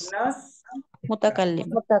 মুন্নাস, মুতাকাল্লিম।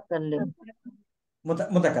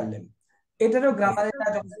 মুতাকাল্লিম এটারও গ্রামারের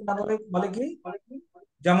কাজ বলে কি?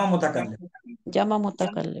 জামা মুতাকাল্লিম। জামা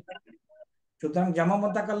মুতাকাল্লিম। সুতরাং জামা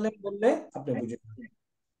মুতাকাল্লিম বললে আপনি বুঝে যাবেন।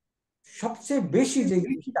 সবচেয়ে বেশি যে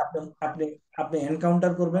জিনিসটা আপনি আপনি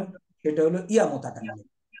এনকাউন্টার করবেন সেটা হলো ইয়া মুতাকাল্লিম।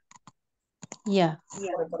 ইয়া,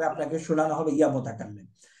 পরে আপনাকে শোনানো হবে ইয়া মুতাকাল্লিম।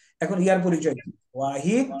 এখন ইয়ার পরিচয় কি?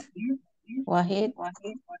 ওয়াহিদ, ওয়াহিদ,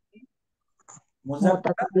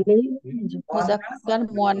 মুজাক্কার,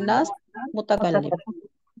 মুয়ান্নাস, মুতাকাল্লিম।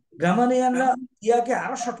 গ্রামারিয়ানরা ইয়াকে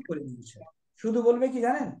আরো শর্ট করে দিয়েছে, শুধু বলবে কি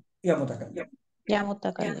জানেন? ইয়া মুতাকাল্লিম। ইয়া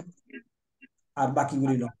মুতাকাল্লিম। আর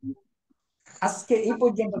বাকিগুলি নয়। আজকে এই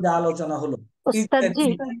পর্যন্ত যা আলোচনা হলো,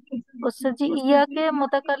 ওস্তাদজি ইয়াকে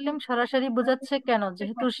মুতাকাল্লিম সরাসরি বোঝাচ্ছে কেন?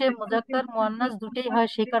 যেহেতু সে মুজাক্কার মুয়ান্নাস দুটেই হয়,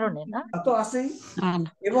 সেই কারণে না? তা তো আছেই,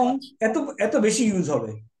 এবং এত এত বেশি ইউজ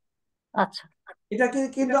হবে। আচ্ছা, এটাকে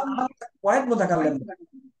কিন্তু ওয়াহিদ মুতাকাল্লিম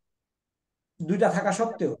দুইটা থাকা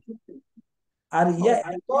সত্ত্বেও, আর ইয়া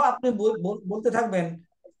এত আপনি বলতে থাকবেন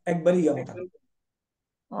একবারই ইয়া মুতাকাল্লিম।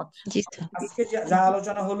 আজকে যা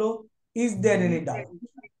আলোচনা হলো, is there any doubt?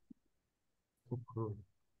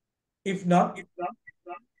 If not,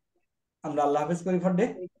 আমরা আল্লাহ হাফেজ করি ফর ডে।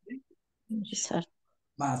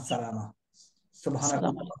 মা আসসালামা।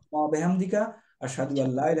 সুবহানাকাল্লাহ ওয়া বিহামদিকা আশহাদু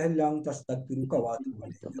আল্লা ইলাহা ইল্লা আনতা আস্তাগফিরুকা ওয়া আতুবু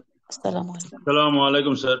ইলাইক। আসসালামু আলাইকুম। আসসালামু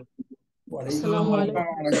আলাইকুম স্যার। আসসালামু আলাইকুম।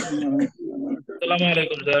 আসসালামু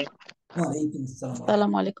আলাইকুম স্যার। ওয়ালাইকুম আসসালাম।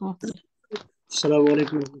 আসসালামু আলাইকুম। আসসালামু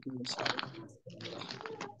আলাইকুম।